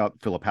talked about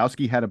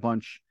Filipowski had a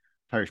bunch,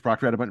 Tyrese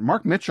Proctor had a bunch,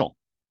 Mark Mitchell.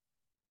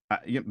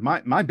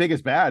 My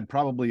biggest bad,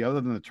 probably other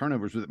than the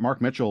turnovers, was that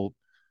Mark Mitchell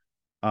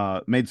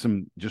made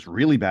some just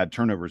really bad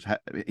turnovers.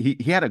 He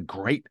had a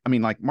great,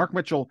 Mark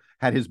Mitchell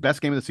had his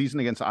best game of the season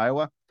against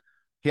Iowa.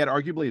 He had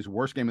arguably his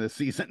worst game of the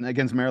season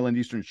against Maryland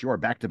Eastern Shore,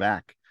 back to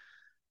back.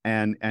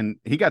 And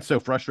he got so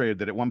frustrated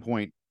that at one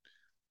point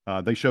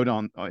they showed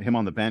him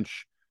on the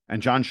bench,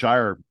 and John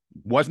Shire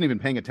wasn't even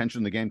paying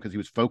attention to the game because he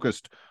was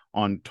focused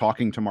on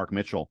talking to Mark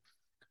Mitchell.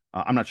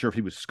 I'm not sure if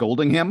he was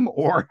scolding him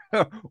or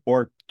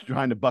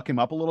trying to buck him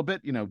up a little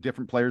bit.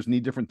 Different players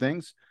need different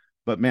things.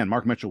 But man,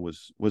 Mark Mitchell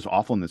was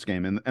awful in this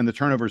game, and the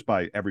turnovers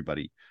by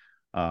everybody.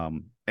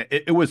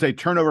 It was a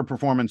turnover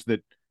performance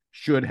that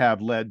should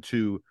have led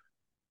to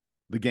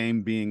the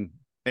game being.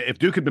 If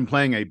Duke had been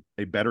playing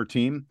a better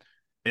team,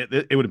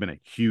 it would have been a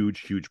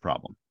huge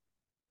problem.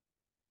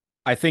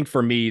 I think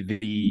for me,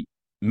 the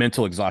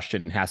mental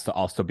exhaustion has to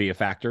also be a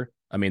factor.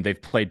 I mean,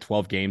 they've played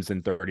 12 games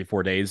in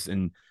 34 days,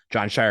 and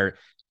John Shire,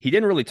 he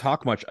didn't really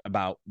talk much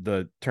about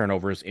the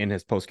turnovers in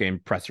his post-game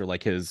presser,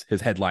 like his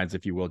headlines,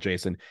 if you will,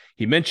 Jason.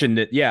 He mentioned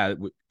that, it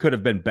could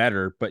have been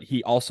better, but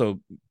he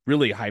also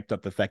really hyped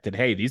up the fact that,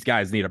 hey, these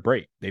guys need a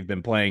break. They've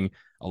been playing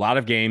a lot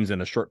of games in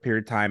a short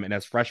period of time. And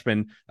as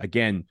freshmen,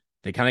 again,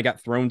 they kind of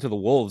got thrown to the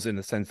wolves in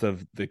the sense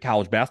of the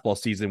college basketball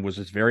season was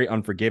just very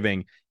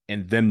unforgiving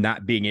and them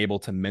not being able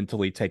to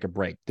mentally take a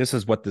break. This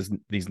is what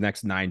these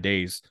next 9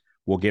 days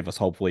will give us,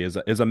 hopefully,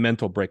 is a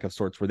mental break of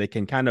sorts where they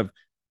can kind of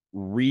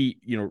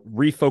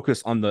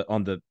refocus on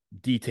the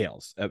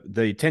details.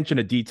 The attention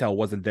to detail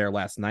wasn't there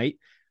last night.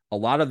 A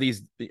lot of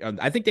these,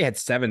 I think they had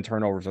 7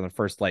 turnovers in the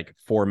first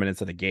 4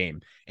 minutes of the game.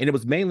 And it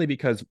was mainly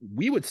because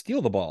we would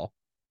steal the ball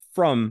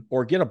from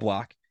or get a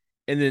block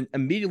and then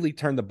immediately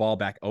turn the ball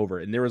back over.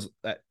 And there's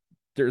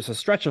a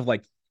stretch of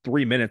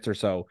 3 minutes or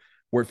so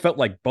where it felt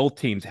like both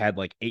teams had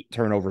 8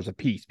 turnovers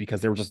apiece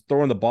because they were just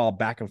throwing the ball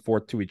back and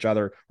forth to each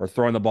other or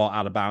throwing the ball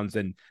out of bounds,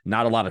 and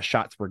not a lot of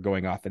shots were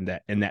going off in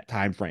that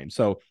time frame.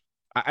 So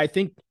I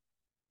think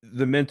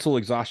the mental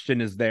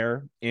exhaustion is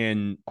there,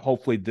 and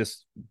hopefully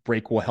this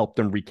break will help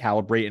them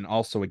recalibrate and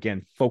also,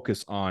 again,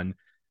 focus on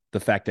the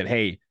fact that,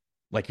 hey,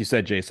 like you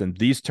said, Jason,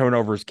 these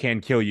turnovers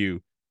can kill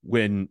you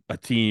when a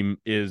team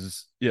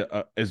is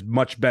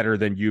much better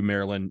than you,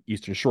 Maryland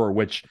Eastern Shore,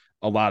 which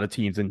a lot of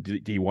teams in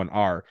D1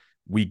 are.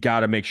 We got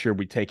to make sure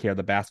we take care of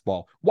the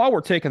basketball while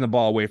we're taking the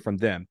ball away from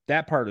them.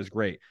 That part is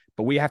great,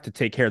 but we have to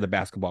take care of the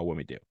basketball when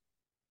we do.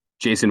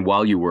 Jason,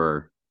 while you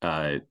were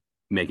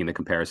making the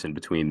comparison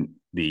between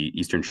the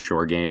Eastern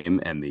Shore game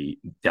and the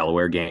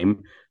Delaware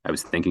game, I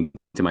was thinking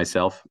to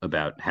myself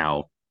about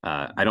how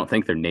I don't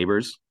think they're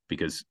neighbors,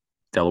 because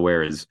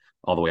Delaware is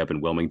all the way up in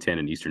Wilmington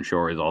and Eastern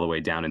Shore is all the way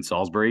down in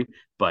Salisbury.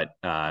 But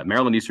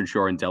Maryland Eastern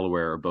Shore and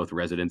Delaware are both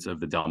residents of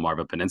the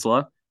Delmarva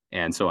Peninsula.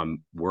 And so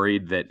I'm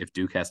worried that if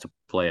Duke has to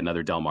play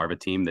another Delmarva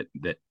team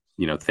that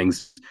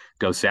things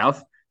go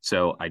south.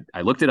 So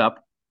I looked it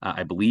up.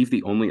 I believe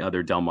the only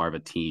other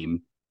Delmarva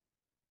team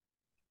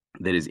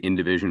that is in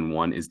Division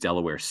I is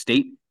Delaware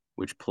State,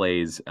 which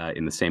plays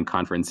in the same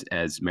conference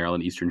as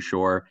Maryland Eastern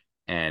Shore.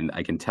 And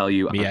I can tell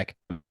you,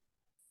 I'm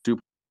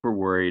super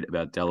worried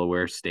about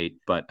Delaware State,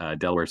 but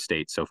Delaware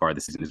State so far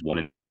this season is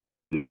 1-9,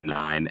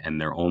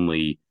 and their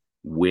only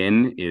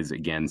win is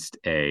against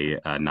a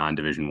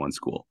non-Division I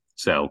school.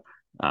 So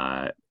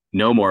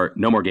no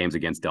more games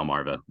against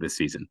Delmarva this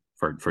season.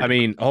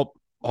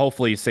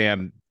 Hopefully,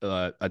 Sam,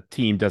 a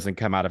team doesn't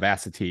come out of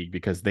Assateague,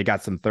 because they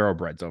got some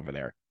thoroughbreds over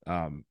there,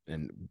 and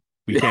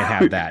we can't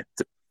have that.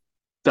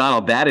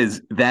 Donald, that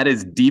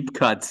is deep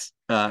cuts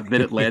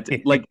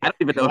Mid-Atlantic. I don't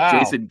even know if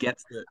Jason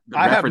gets the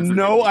I have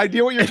no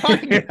idea what you're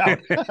talking about.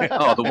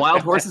 Oh, the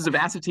Wild Horses of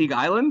Assateague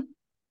Island?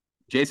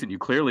 Jason, you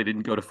clearly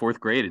didn't go to 4th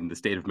grade in the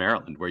state of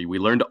Maryland, where we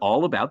learned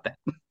all about that.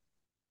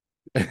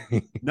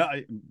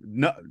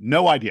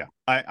 No idea.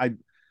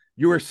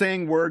 You were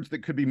saying words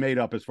that could be made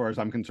up as far as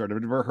I'm concerned.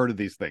 I've never heard of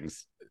these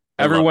things.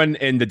 Everyone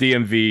in the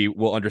DMV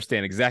will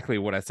understand exactly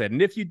what I said.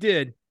 And if you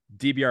did,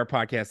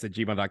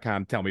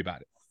 dbrpodcast@gmail.com, tell me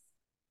about it.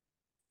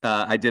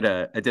 I did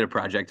a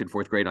project in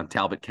 4th grade on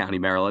Talbot County,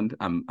 Maryland.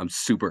 I'm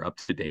super up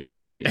to date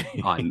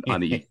on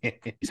the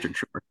Eastern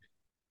Shore.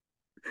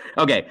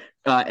 Okay.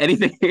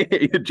 Anything?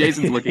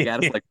 Jason's looking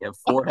at us like we have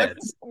 4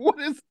 heads. What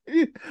is?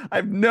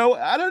 I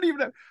don't even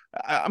know.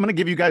 I'm going to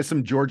give you guys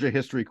some Georgia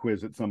history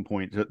quiz at some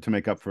point to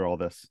make up for all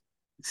this.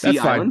 Sea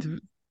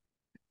Island,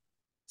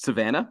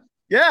 Savannah.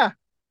 Yeah.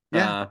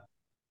 I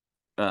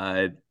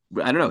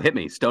don't know. Hit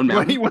me. Stone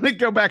Mountain. You want to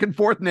go back and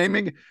forth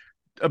naming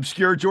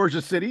obscure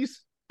Georgia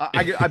cities?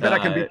 I bet I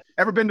can be.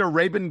 Ever been to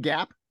Rabun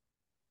Gap?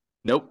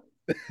 Nope.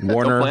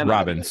 Warner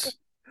Robins.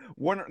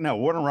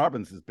 Warner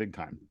Robins is big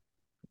time.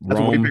 That's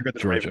Rome, way bigger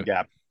than Georgia. Rabun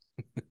Gap.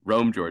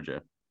 Rome,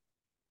 Georgia.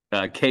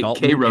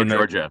 Cairo,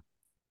 Georgia.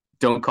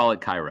 Don't call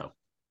it Cairo.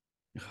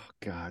 Oh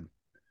God.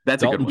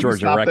 That's Dalton, a good one.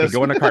 Georgia, where I could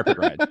go on a carpet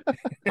ride.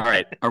 All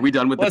right. Are we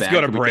done with the Let's bag?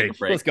 go to Can we break. take a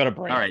break. Let's go to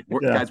break. All right.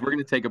 Guys, we're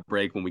going to take a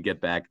break. When we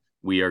get back,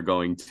 we are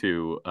going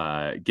to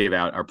give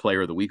out our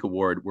Player of the Week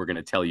award. We're going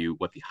to tell you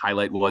what the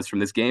highlight was from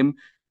this game,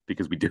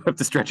 because we do have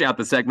to stretch out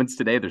the segments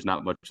today. There's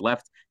not much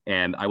left.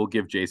 And I will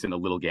give Jason a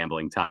little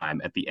gambling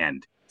time at the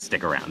end.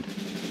 Stick around.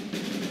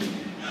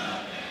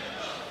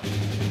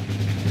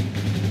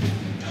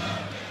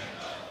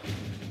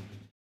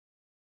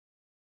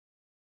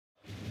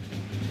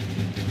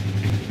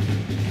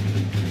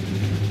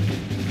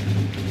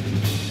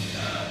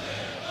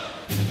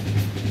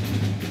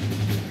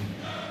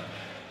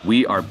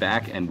 We are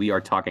back, and we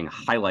are talking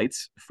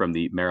highlights from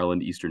the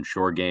Maryland Eastern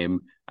Shore game.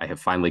 I have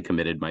finally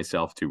committed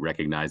myself to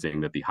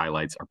recognizing that the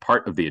highlights are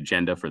part of the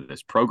agenda for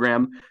this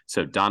program.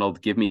 So,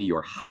 Donald, give me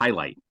your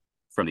highlight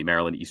from the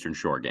Maryland Eastern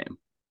Shore game.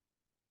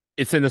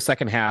 It's in the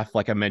second half,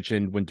 like I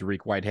mentioned, when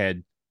Dariq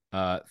Whitehead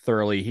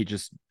thoroughly, he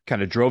just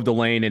kind of drove the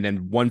lane, and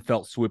then one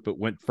felt swoop. It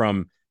went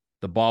from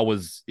the ball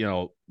was,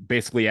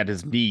 basically at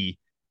his knee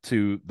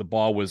to the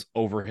ball was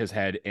over his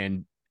head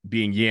and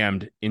being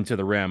yammed into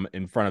the rim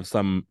in front of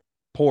some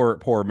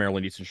poor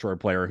Maryland Eastern Shore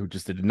player who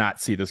just did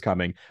not see this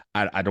coming.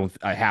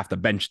 Half the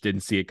bench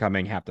didn't see it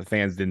coming. Half the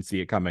fans didn't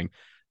see it coming.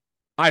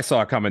 I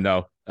saw it coming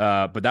though.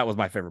 But that was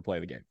my favorite play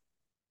of the game.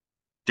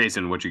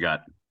 Jason, what you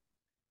got?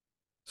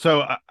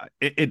 So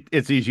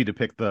it's easy to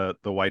pick the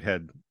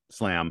Whitehead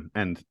slam,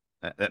 and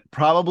That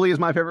probably is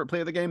my favorite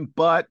play of the game,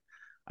 but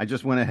I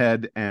just went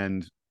ahead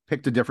and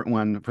picked a different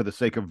one for the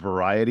sake of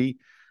variety.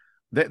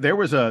 There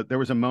was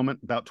a moment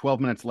about 12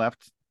 minutes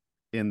left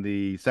in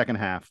the second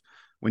half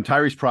when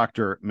Tyrese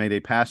Proctor made a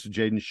pass to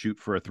Jaden Schutt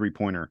for a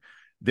 3-pointer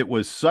that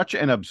was such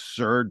an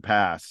absurd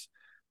pass.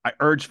 I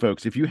urge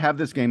folks, if you have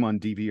this game on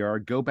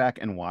DVR, go back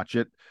and watch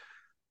it.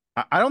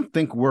 I don't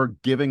think we're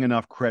giving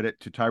enough credit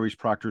to Tyrese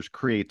Proctor's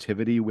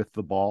creativity with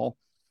the ball.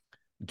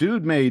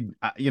 Dude made,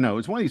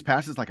 it's one of these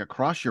passes like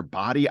across your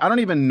body. I don't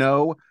even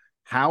know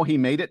how he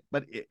made it,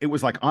 but it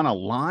was like on a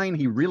line.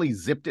 He really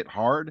zipped it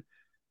hard.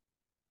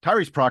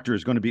 Tyrese Proctor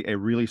is going to be a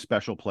really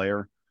special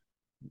player,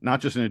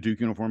 not just in a Duke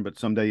uniform, but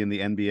someday in the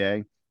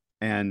NBA.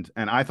 And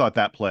I thought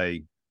that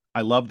play,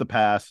 I love the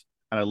pass,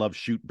 and I love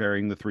Schutt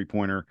burying the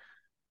 3-pointer.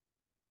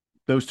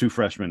 Those two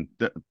freshmen,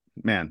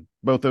 man,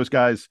 both those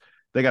guys,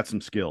 they got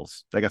some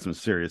skills. They got some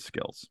serious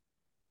skills.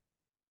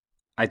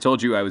 I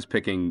told you I was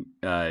picking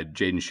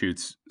Jaden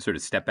Schutt's sort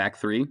of step back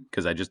three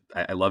because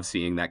I love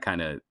seeing that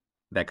kind of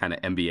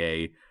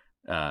NBA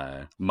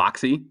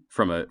moxie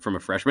from a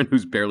freshman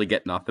who's barely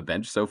getting off the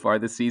bench so far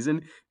this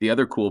season. The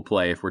other cool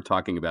play, if we're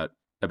talking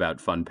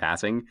about fun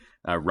passing,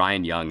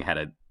 Ryan Young had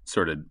a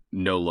sort of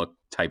no look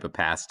type of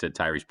pass to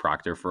Tyrese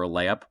Proctor for a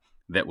layup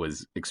that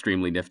was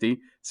extremely nifty.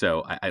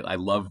 So I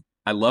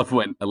love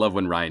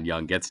when Ryan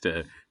Young gets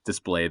to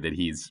display that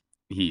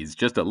he's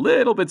just a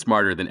little bit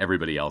smarter than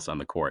everybody else on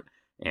the court.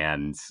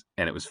 And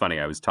it was funny.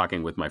 I was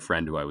talking with my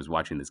friend who I was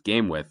watching this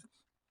game with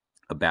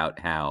about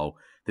how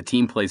the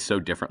team plays so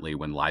differently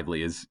when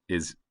Lively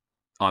is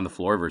on the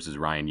floor versus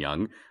Ryan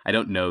Young. I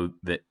don't know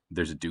that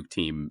there's a Duke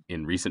team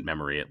in recent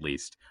memory, at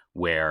least,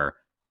 where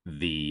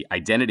the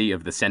identity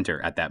of the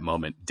center at that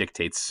moment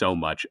dictates so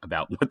much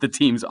about what the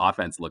team's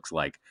offense looks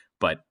like.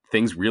 But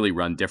things really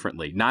run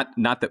differently. Not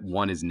that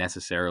one is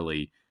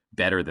necessarily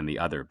better than the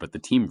other, but the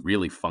team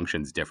really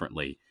functions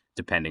differently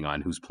depending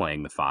on who's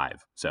playing the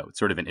five. So it's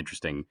sort of an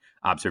interesting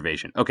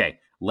observation. Okay,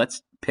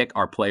 let's pick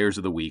our players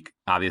of the week.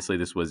 Obviously,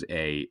 this was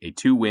a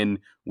 2-win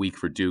week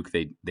for Duke.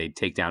 They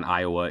take down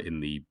Iowa in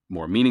the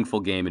more meaningful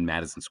game in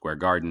Madison Square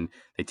Garden.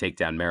 They take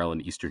down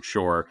Maryland Eastern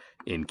Shore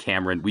in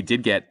Cameron. We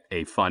did get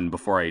a fun,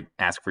 before I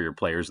ask for your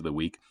players of the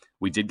week,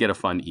 we did get a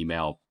fun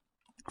email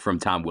from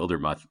Tom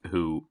Wildermuth,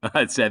 who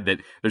said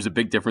that there's a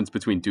big difference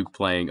between Duke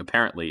playing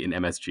apparently in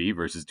MSG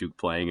versus Duke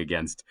playing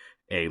against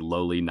a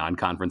lowly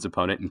non-conference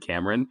opponent in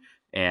Cameron.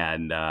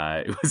 And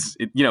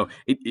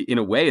in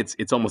a way,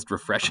 it's almost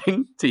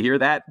refreshing to hear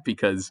that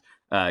because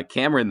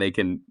Cameron, they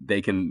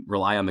can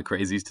rely on the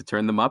crazies to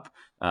turn them up.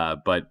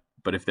 But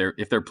if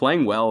they're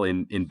playing well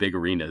in big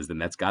arenas, then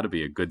that's got to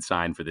be a good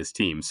sign for this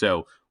team.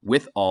 So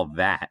with all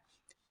that,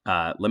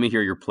 let me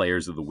hear your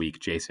players of the week.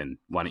 Jason,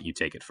 why don't you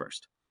take it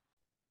first?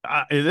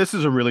 This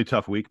is a really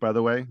tough week, by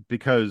the way,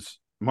 because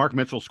Mark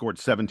Mitchell scored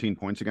 17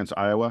 points against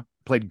Iowa,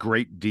 played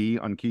great D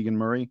on Keegan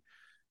Murray,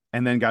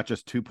 and then got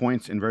just 2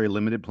 points in very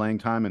limited playing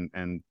time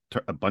and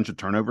a bunch of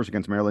turnovers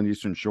against Maryland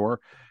Eastern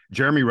Shore.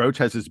 Jeremy Roach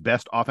has his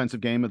best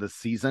offensive game of the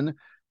season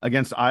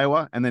against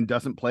Iowa and then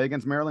doesn't play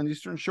against Maryland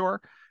Eastern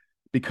Shore.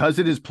 Because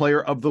it is player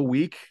of the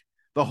week,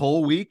 the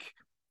whole week,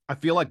 I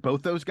feel like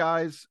both those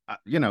guys,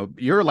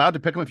 you're allowed to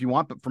pick them if you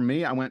want, but for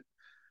me,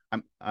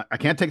 I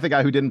can't take the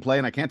guy who didn't play,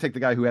 and I can't take the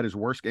guy who had his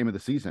worst game of the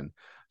season.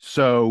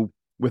 So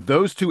with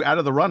those two out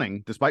of the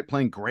running, despite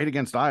playing great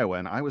against Iowa,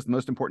 and Iowa's the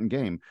most important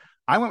game,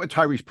 I went with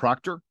Tyrese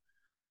Proctor.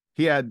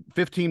 He had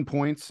 15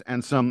 points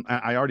and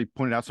I already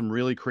pointed out some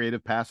really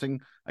creative passing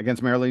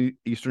against Maryland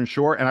Eastern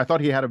Shore, and I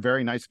thought he had a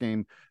very nice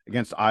game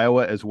against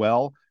Iowa as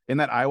well. In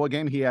that Iowa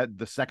game, he had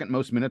the second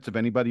most minutes of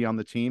anybody on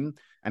the team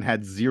and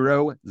had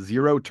zero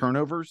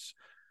turnovers,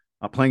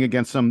 playing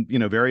against some,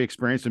 very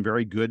experienced and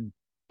very good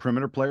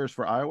perimeter players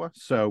for Iowa.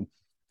 So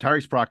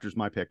Tyrese Proctor's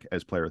my pick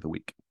as player of the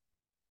week.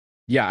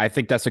 Yeah, I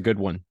think that's a good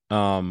one.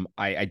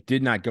 I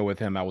did not go with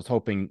him. I was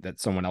hoping that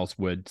someone else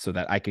would so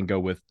that I can go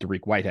with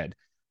Dariq Whitehead.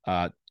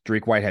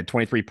 Dariq Whitehead,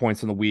 23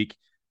 points in the week,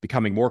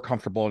 becoming more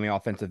comfortable in the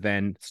offensive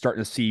end,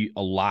 starting to see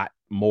a lot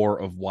more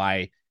of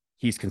why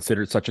he's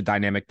considered such a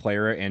dynamic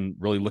player, and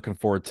really looking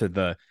forward to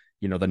the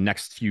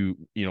next few,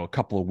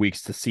 couple of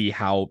weeks to see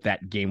how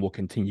that game will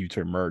continue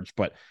to emerge.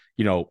 But,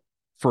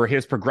 for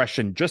his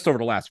progression just over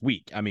the last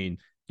week, I mean,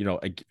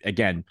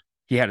 again,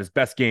 he had his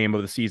best game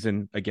of the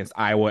season against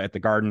Iowa at the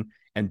Garden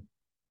and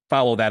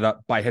follow that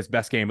up by his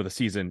best game of the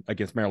season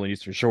against Maryland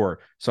Eastern Shore.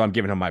 So I'm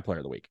giving him my player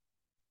of the week.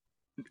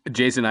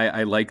 Jason,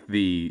 I like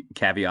the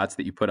caveats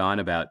that you put on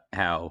about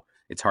how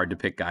it's hard to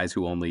pick guys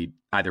who only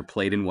either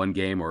played in one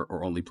game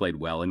or only played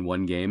well in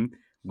one game.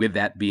 With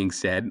that being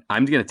said,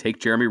 I'm going to take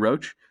Jeremy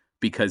Roach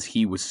because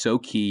he was so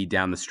key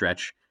down the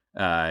stretch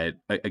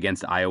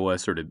against Iowa,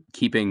 sort of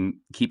keeping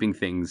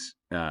things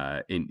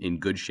in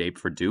good shape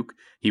for Duke.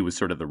 He was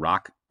sort of the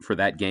rock for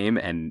that game.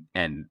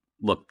 And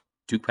look,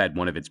 Duke had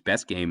one of its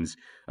best games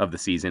of the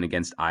season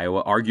against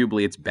Iowa,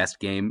 arguably its best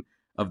game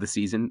of the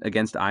season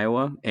against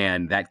Iowa.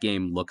 And that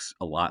game looks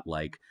a lot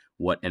like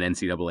what an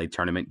NCAA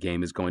tournament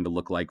game is going to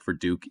look like for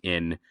Duke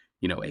in,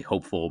 a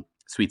hopeful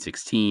Sweet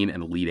 16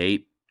 and Elite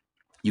Eight.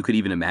 you could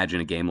even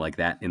imagine a game like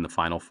that in the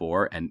Final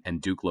Four,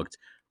 and Duke looked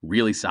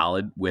really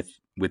solid with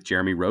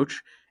Jeremy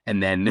Roach,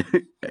 and then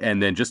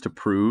and then just to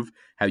prove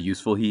how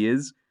useful he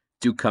is,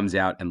 Duke comes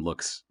out and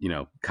looks,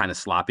 kind of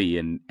sloppy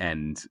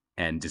and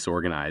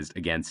disorganized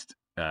against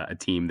a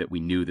team that we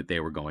knew that they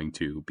were going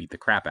to beat the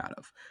crap out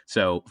of.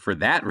 So for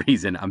that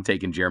reason, I'm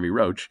taking Jeremy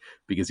Roach,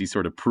 because he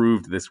sort of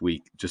proved this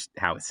week just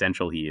how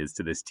essential he is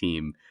to this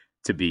team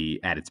to be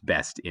at its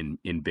best in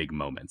big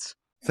moments.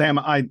 Sam,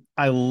 I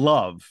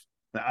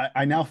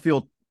now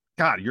feel,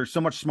 God, you're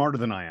so much smarter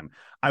than I am.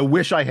 I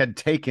wish I had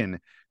taken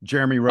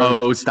Jeremy Roach.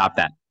 Oh, stop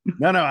that.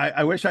 No,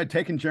 I wish I'd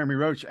taken Jeremy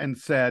Roach and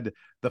said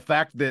the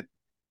fact that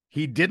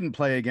he didn't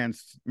play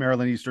against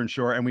Maryland Eastern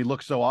Shore and we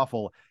look so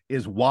awful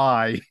is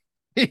why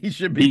he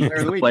should be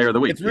player of the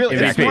week. It's really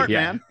Exactly, smart,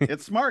 yeah. man.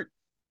 It's smart.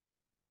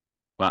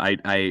 Well,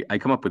 I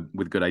come up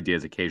with good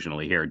ideas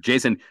occasionally here.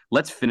 Jason,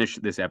 let's finish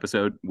this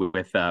episode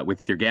with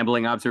your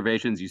gambling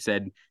observations. You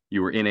said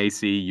you were in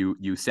AC.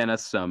 You sent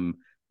us some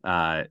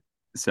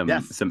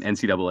Yes. some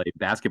NCAA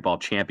basketball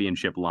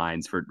championship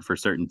lines for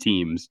certain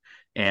teams,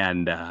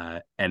 and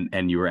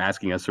you were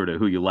asking us sort of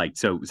who you liked.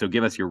 So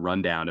give us your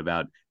rundown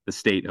about the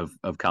state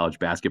of college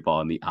basketball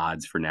and the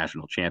odds for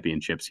national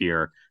championships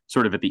here,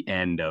 sort of at the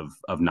end of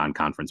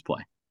non-conference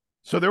play.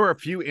 So there were a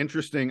few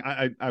interesting.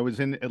 I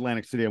was in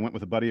Atlantic City. I went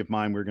with a buddy of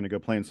mine. We were going to go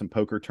play in some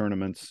poker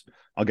tournaments.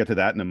 I'll get to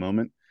that in a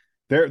moment.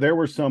 There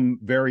were some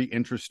very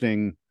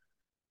interesting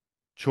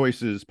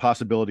choices,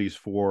 possibilities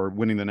for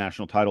winning the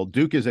national title.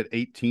 Duke is at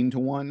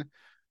 18-1.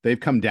 They've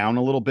come down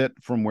a little bit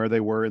from where they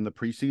were in the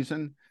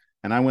preseason.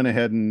 And I went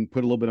ahead and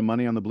put a little bit of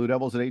money on the Blue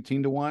Devils at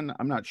 18-1.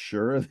 I'm not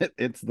sure that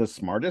it's the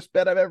smartest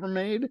bet I've ever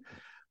made,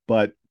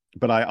 but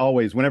I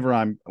always, whenever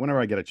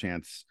I get a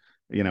chance,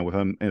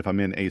 if I'm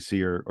in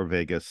AC or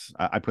Vegas,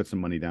 I put some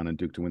money down on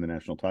Duke to win the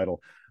national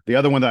title. The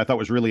other one that I thought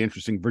was really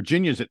interesting,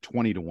 Virginia's at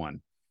 20-1.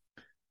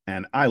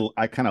 And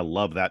I kind of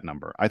love that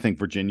number. I think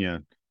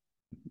Virginia,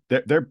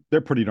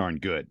 they're pretty darn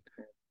good,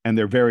 and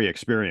they're very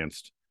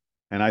experienced.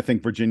 And I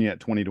think Virginia at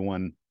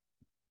 20-1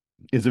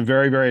 is a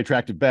very, very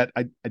attractive bet.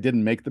 I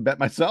didn't make the bet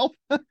myself.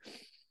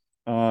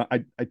 I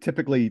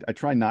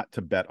try not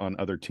to bet on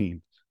other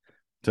teams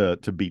to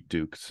beat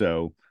Duke.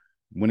 So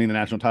winning the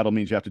national title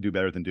means you have to do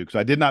better than Duke. So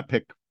I did not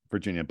pick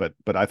Virginia, but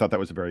I thought that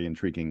was a very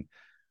intriguing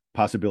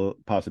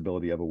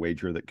possibility of a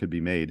wager that could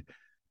be made.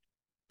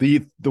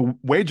 The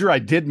wager I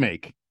did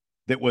make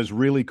that was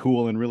really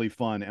cool and really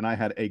fun, and I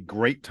had a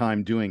great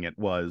time doing it,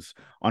 was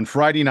on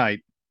Friday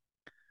night.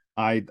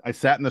 I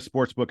sat in the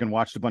sports book and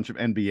watched a bunch of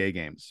NBA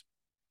games,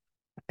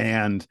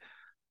 and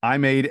I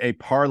made a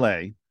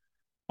parlay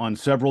on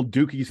several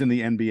Dukies in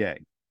the NBA.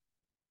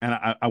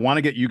 And I want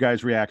to get you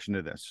guys' reaction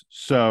to this.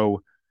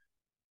 So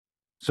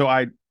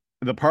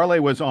the parlay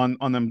was on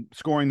them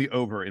scoring the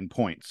over in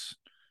points,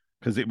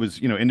 because it was,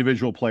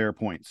 individual player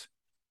points.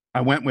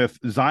 I went with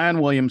Zion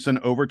Williamson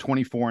over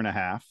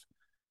 24.5,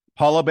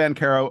 Paolo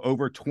Banchero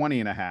over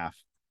 20.5,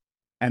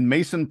 and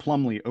Mason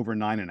Plumlee over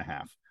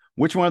 9.5.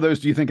 Which one of those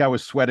do you think I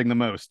was sweating the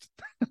most?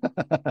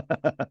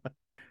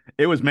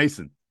 It was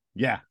Mason.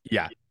 Yeah.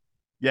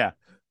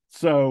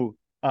 So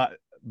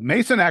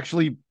Mason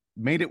actually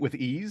made it with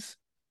ease.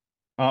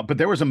 But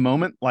there was a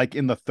moment like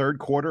in the third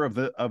quarter of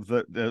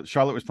the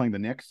Charlotte was playing the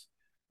Knicks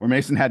where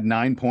Mason had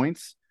 9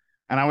 points.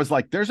 And I was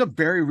like, there's a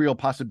very real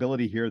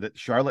possibility here that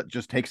Charlotte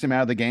just takes him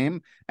out of the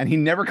game and he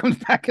never comes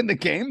back in the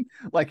game.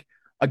 Like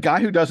a guy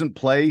who doesn't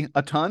play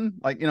a ton,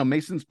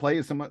 Mason's play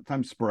is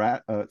sometimes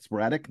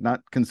sporadic,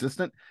 not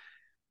consistent.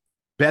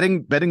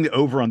 Betting the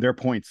over on their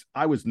points,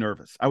 I was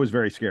nervous. I was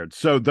very scared.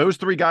 So those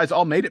three guys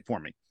all made it for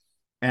me.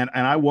 And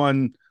I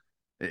won.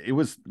 It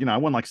was, I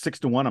won like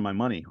 6-1 on my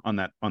money on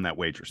that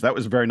wager. So that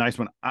was a very nice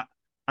one.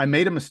 I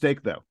made a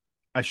mistake though.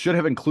 I should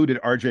have included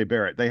RJ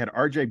Barrett. They had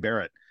RJ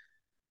Barrett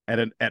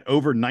at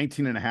over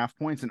 19.5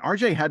 points, and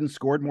RJ hadn't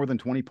scored more than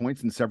 20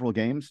 points in several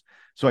games.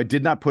 So I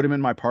did not put him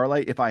in my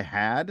parlay. If I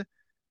had,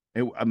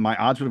 my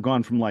odds would have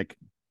gone from like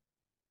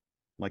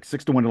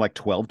 6-1 to like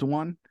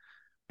 12-1.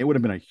 It would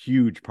have been a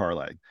huge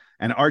parlay.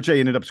 And RJ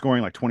ended up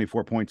scoring like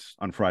 24 points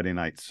on Friday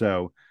night.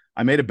 So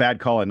I made a bad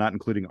call on not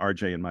including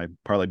RJ in my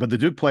parlay, but the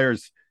Duke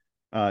players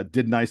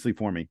did nicely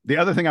for me. The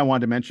other thing I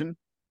wanted to mention,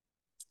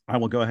 I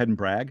will go ahead and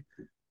brag.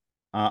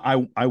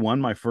 I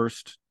won my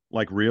first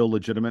like real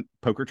legitimate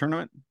poker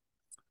tournament.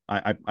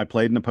 I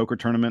played in a poker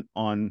tournament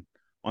on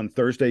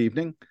Thursday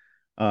evening.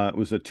 It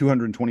was a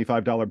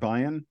 $225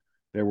 buy-in.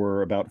 There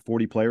were about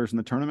 40 players in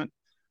the tournament.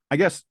 I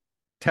guess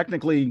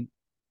technically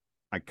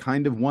I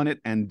kind of won it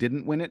and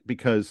didn't win it,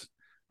 because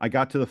I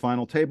got to the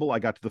final table. I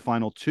got to the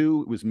final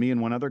two. It was me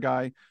and one other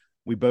guy.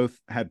 We both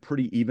had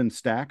pretty even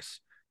stacks.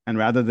 And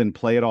rather than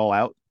play it all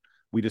out,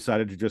 we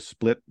decided to just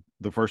split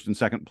the first and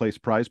second place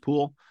prize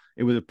pool.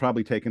 It would have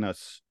probably taken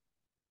us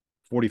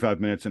 45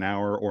 minutes, an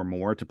hour or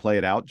more to play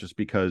it out, just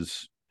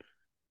because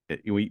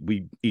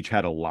we each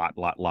had a lot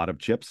of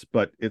chips.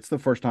 But it's the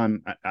first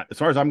time, as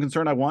far as I'm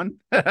concerned, I won.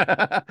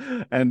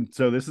 And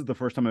so this is the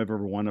first time I've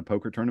ever won a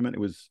poker tournament. It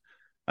was,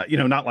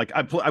 not like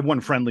I won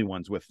friendly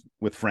ones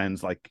with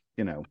friends, like,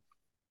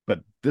 but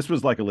this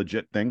was like a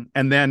legit thing.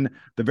 And then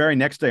the very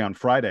next day on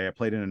Friday, I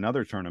played in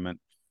another tournament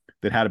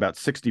that had about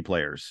 60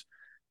 players,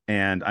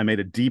 and I made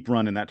a deep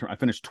run in that tournament. I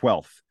finished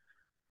 12th,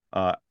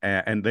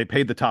 and they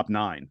paid the top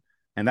 9,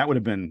 and that was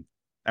a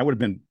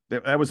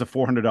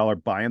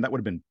 $400 buy-in. That would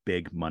have been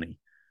big money.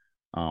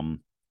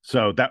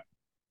 So that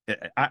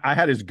I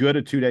had as good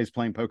a 2 days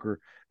playing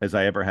poker as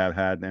I ever have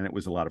had, and it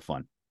was a lot of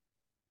fun.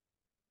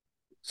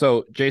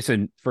 So,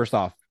 Jason, first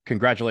off,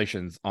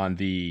 congratulations on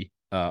the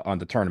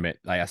tournament.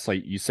 I saw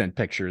you sent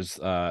pictures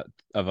of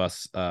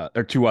us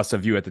or to us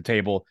of you at the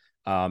table.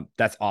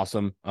 That's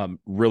awesome.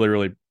 Really,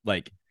 really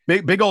like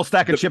big old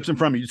stack of chips in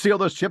front of me. You see all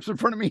those chips in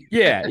front of me?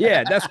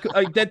 Yeah. That's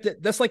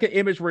that's like an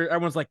image where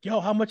everyone's like, "Yo,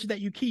 how much of that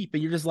you keep?"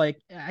 And you're just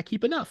like, "I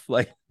keep enough."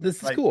 Like,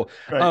 this is cool.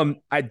 Right.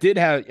 I did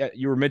have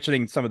you were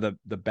mentioning some of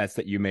the bets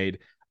that you made.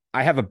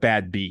 I have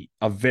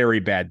a very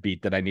bad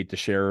beat that I need to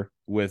share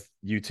with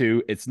you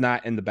two. It's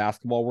not in the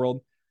basketball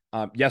world.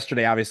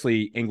 Yesterday,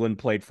 obviously, England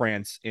played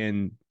France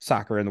in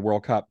soccer in the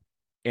World Cup,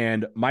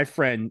 and my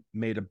friend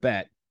made a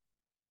bet,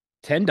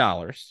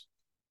 $10,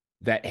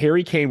 that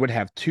Harry Kane would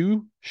have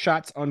 2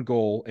 shots on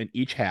goal in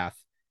each half,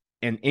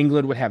 and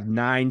England would have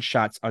 9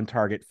 shots on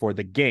target for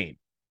the game.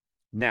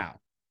 Now,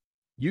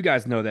 you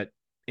guys know that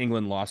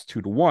England lost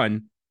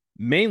 2-1,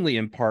 mainly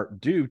in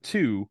part due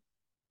to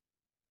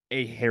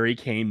a Harry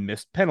Kane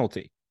missed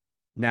penalty.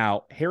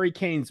 Now, Harry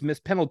Kane's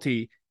missed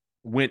penalty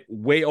went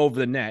way over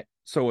the net,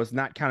 so it's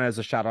not counted as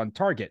a shot on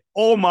target.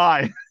 Oh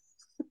my.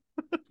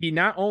 He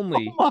not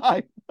only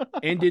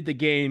ended the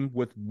game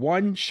with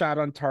 1 shot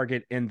on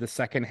target in the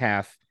second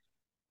half,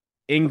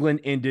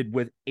 England ended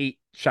with 8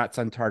 shots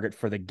on target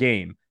for the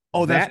game.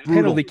 Oh, that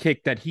brutal. Penalty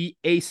kick that he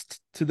aced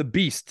to the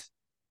beast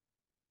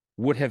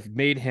would have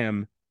made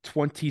him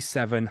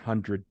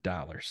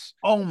 $2,700.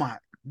 Oh my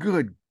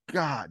good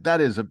God.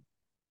 That is a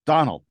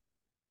Donald,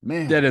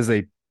 man. That is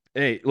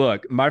hey,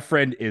 look, my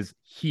friend is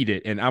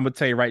heated, and I'm gonna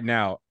tell you right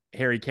now,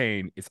 Harry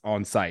Kane is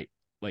on site.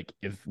 Like,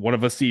 if one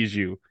of us sees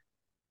you,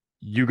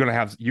 you're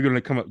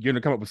gonna come up with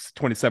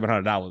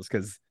 $2,700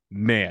 because,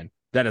 man,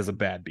 that is a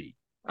bad beat.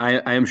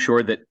 I am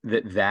sure that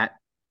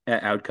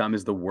outcome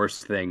is the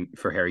worst thing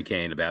for Harry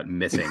Kane about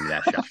missing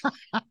that shot.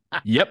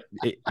 Yep,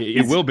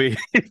 it will be.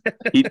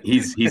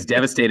 he's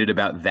devastated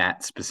about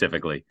that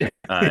specifically.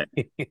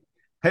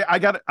 Hey, I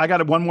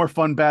got one more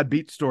fun bad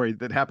beat story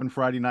that happened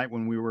Friday night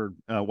when we were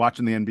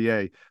watching the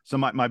NBA. So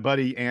my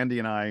buddy Andy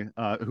and I,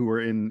 who were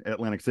in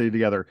Atlantic City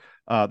together,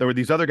 there were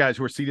these other guys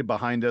who were seated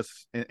behind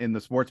us in the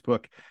sports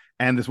book,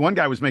 and this one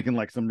guy was making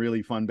like some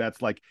really fun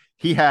bets. Like,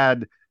 he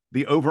had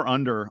the over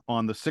under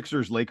on the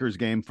Sixers Lakers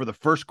game for the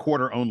first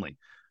quarter only,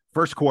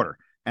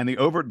 and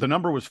the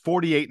number was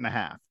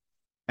 48.5,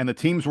 and the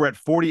teams were at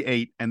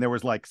 48, and there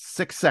was like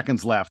 6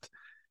 seconds left.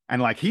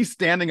 And like, he's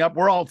standing up,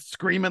 we're all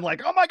screaming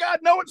like, "Oh my God,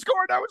 no one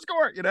scored,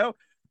 you know?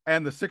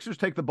 And the Sixers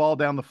take the ball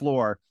down the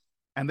floor,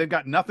 and they've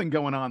got nothing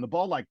going on. The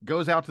ball like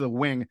goes out to the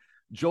wing.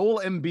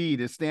 Joel Embiid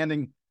is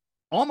standing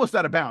almost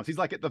out of bounds. He's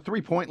like at the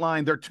 3-point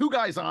line. There are 2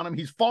 guys on him.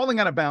 He's falling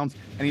out of bounds,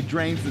 and he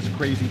drains this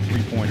crazy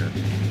 3-pointer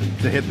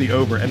to hit the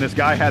over. And this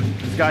guy had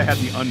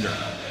the under.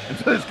 And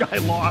so this guy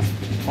lost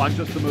on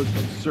just the most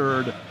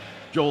absurd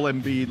Joel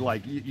Embiid,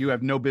 like, you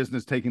have no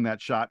business taking that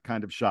shot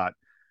kind of shot.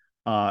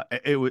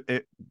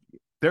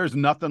 There's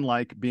nothing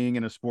like being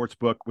in a sports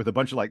book with a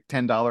bunch of like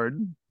 $10,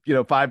 $5,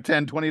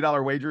 $10,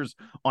 $20 wagers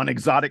on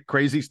exotic,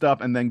 crazy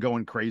stuff, and then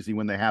going crazy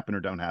when they happen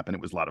or don't happen.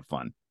 It was a lot of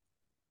fun.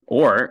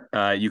 Or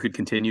you could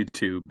continue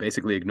to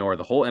basically ignore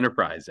the whole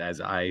enterprise, as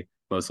I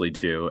mostly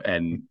do,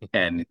 and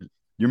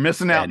you're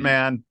missing out,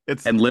 man.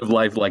 And live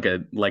life like a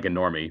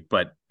normie.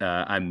 But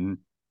I'm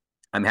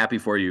happy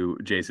for you,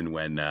 Jason,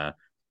 when the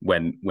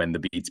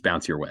beats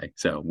bounce your way.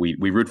 So we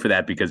root for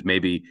that, because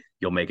maybe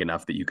you'll make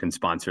enough that you can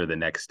sponsor the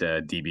next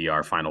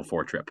DBR Final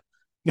Four trip.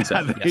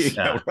 So yes,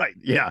 right.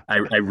 Yeah.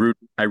 I root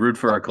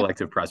for our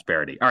collective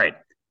prosperity. All right,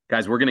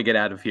 guys, we're gonna get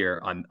out of here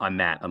on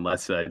that,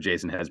 unless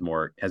Jason has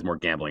more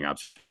gambling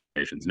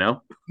observations.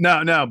 No.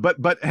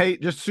 But hey,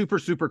 just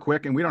super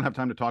quick, and we don't have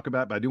time to talk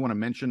about it, but I do want to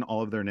mention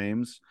all of their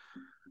names.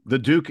 The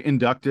Duke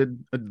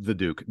inducted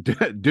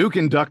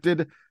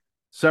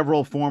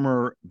several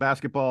former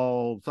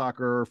basketball,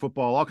 soccer,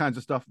 football, all kinds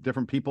of stuff,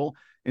 different people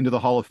into the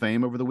Hall of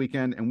Fame over the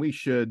weekend. And we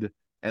should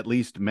at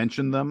least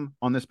mention them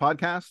on this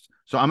podcast.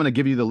 So I'm going to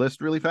give you the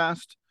list really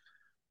fast.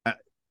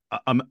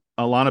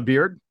 Alana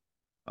Beard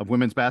of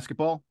women's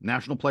basketball,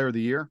 National Player of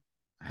the Year,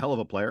 a hell of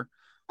a player.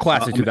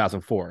 Class of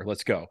 2004.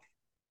 Let's go.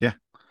 Yeah.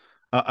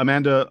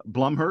 Amanda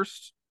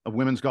Blumhurst of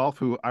women's golf,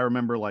 who I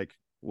remember like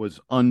was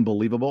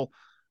unbelievable.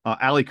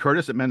 Allie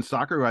Curtis at men's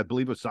soccer, who I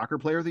believe was Soccer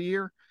Player of the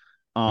Year.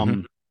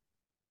 Kevin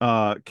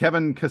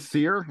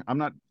Kassier, I'm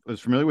not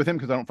as familiar with him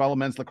because I don't follow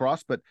men's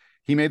lacrosse, but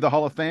he made the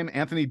Hall of Fame.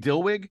 Anthony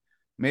Dilwig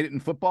made it in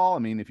football. I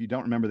mean, if you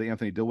don't remember the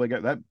Anthony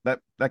Dilwig,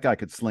 that guy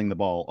could sling the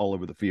ball all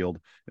over the field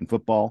in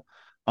football.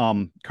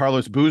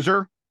 Carlos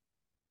Boozer.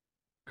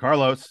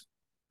 Carlos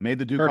made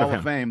the Duke Hall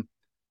of Fame.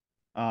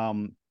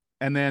 And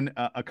then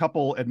a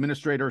couple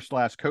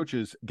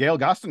administrator/coaches, Gail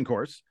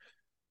Gostencourse,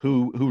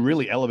 who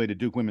really elevated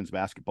Duke women's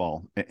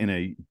basketball in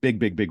a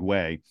big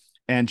way,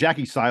 and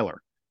Jackie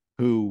Seiler,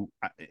 who,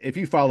 if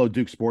you follow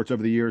Duke sports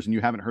over the years and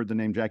you haven't heard the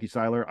name Jackie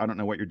Seiler, I don't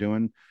know what you're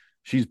doing.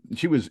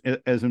 She was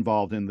as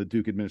involved in the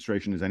Duke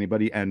administration as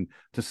anybody, and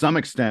to some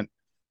extent,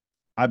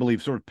 I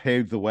believe, sort of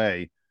paved the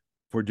way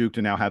for Duke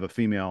to now have a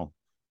female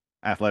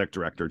athletic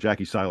director.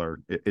 Jackie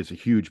Seiler is a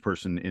huge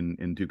person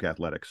in Duke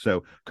athletics.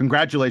 So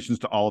congratulations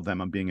to all of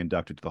them on being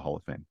inducted to the Hall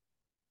of Fame.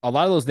 A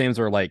lot of those names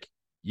are like,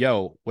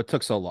 yo, what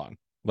took so long?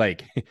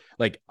 Like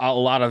a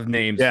lot of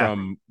names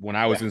from when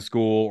I was in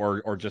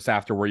school or just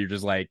after, where you're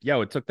just like,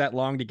 yo, it took that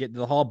long to get to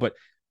the Hall, but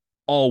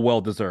all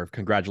well deserved.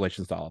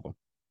 Congratulations to all of them.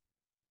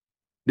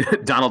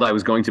 Donald, I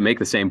was going to make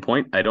the same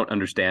point. I don't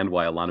understand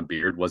why Alana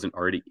Beard wasn't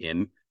already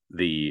in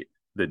the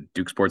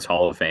Duke Sports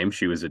Hall of Fame.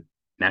 She was a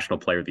National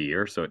Player of the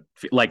Year, so and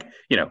Carlos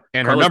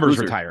her number's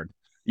Boozer, retired.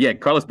 Yeah,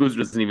 Carlos Boozer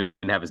doesn't even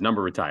have his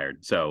number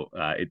retired, so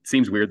it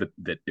seems weird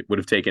that it would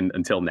have taken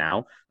until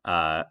now.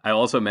 I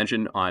also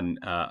mentioned on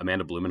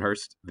Amanda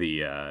Blumenhurst,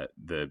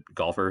 the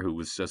golfer who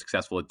was so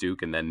successful at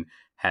Duke and then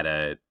had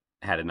a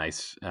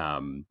nice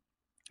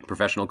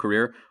professional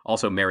career,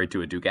 also married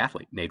to a Duke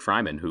athlete, Nate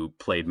Fryman, who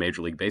played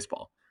Major League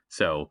Baseball.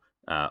 So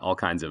all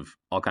kinds of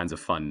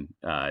fun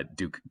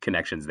Duke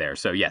connections there.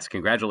 So yes,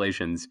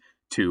 congratulations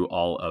to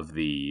all of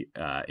the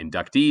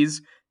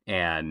inductees,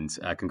 and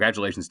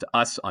congratulations to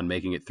us on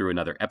making it through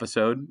another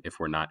episode. If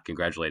we're not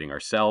congratulating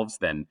ourselves,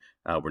 then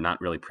we're not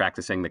really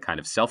practicing the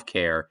kind of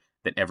self-care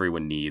that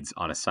everyone needs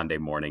on a Sunday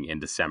morning in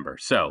December.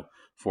 So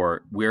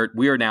we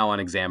are now on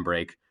exam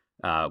break.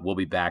 We'll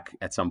be back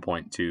at some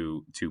point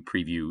to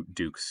preview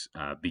Duke's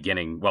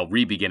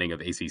re-beginning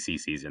of ACC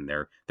season.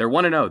 They're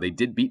 1-0. They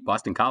did beat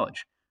Boston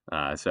College.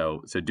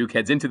 So Duke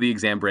heads into the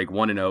exam break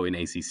 1-0 in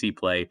ACC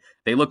play.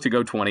 They look to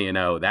go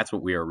 20-0. That's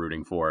what we are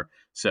rooting for.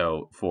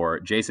 So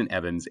for Jason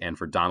Evans and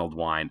for Donald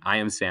Wine, I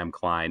am Sam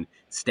Klein.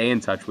 Stay in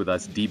touch with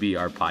us,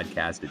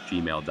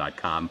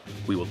 dbrpodcast@gmail.com.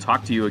 We will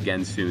talk to you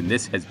again soon.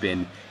 This has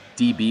been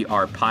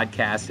DBR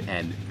Podcast,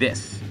 and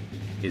this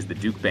is the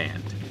Duke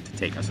Band to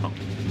take us home.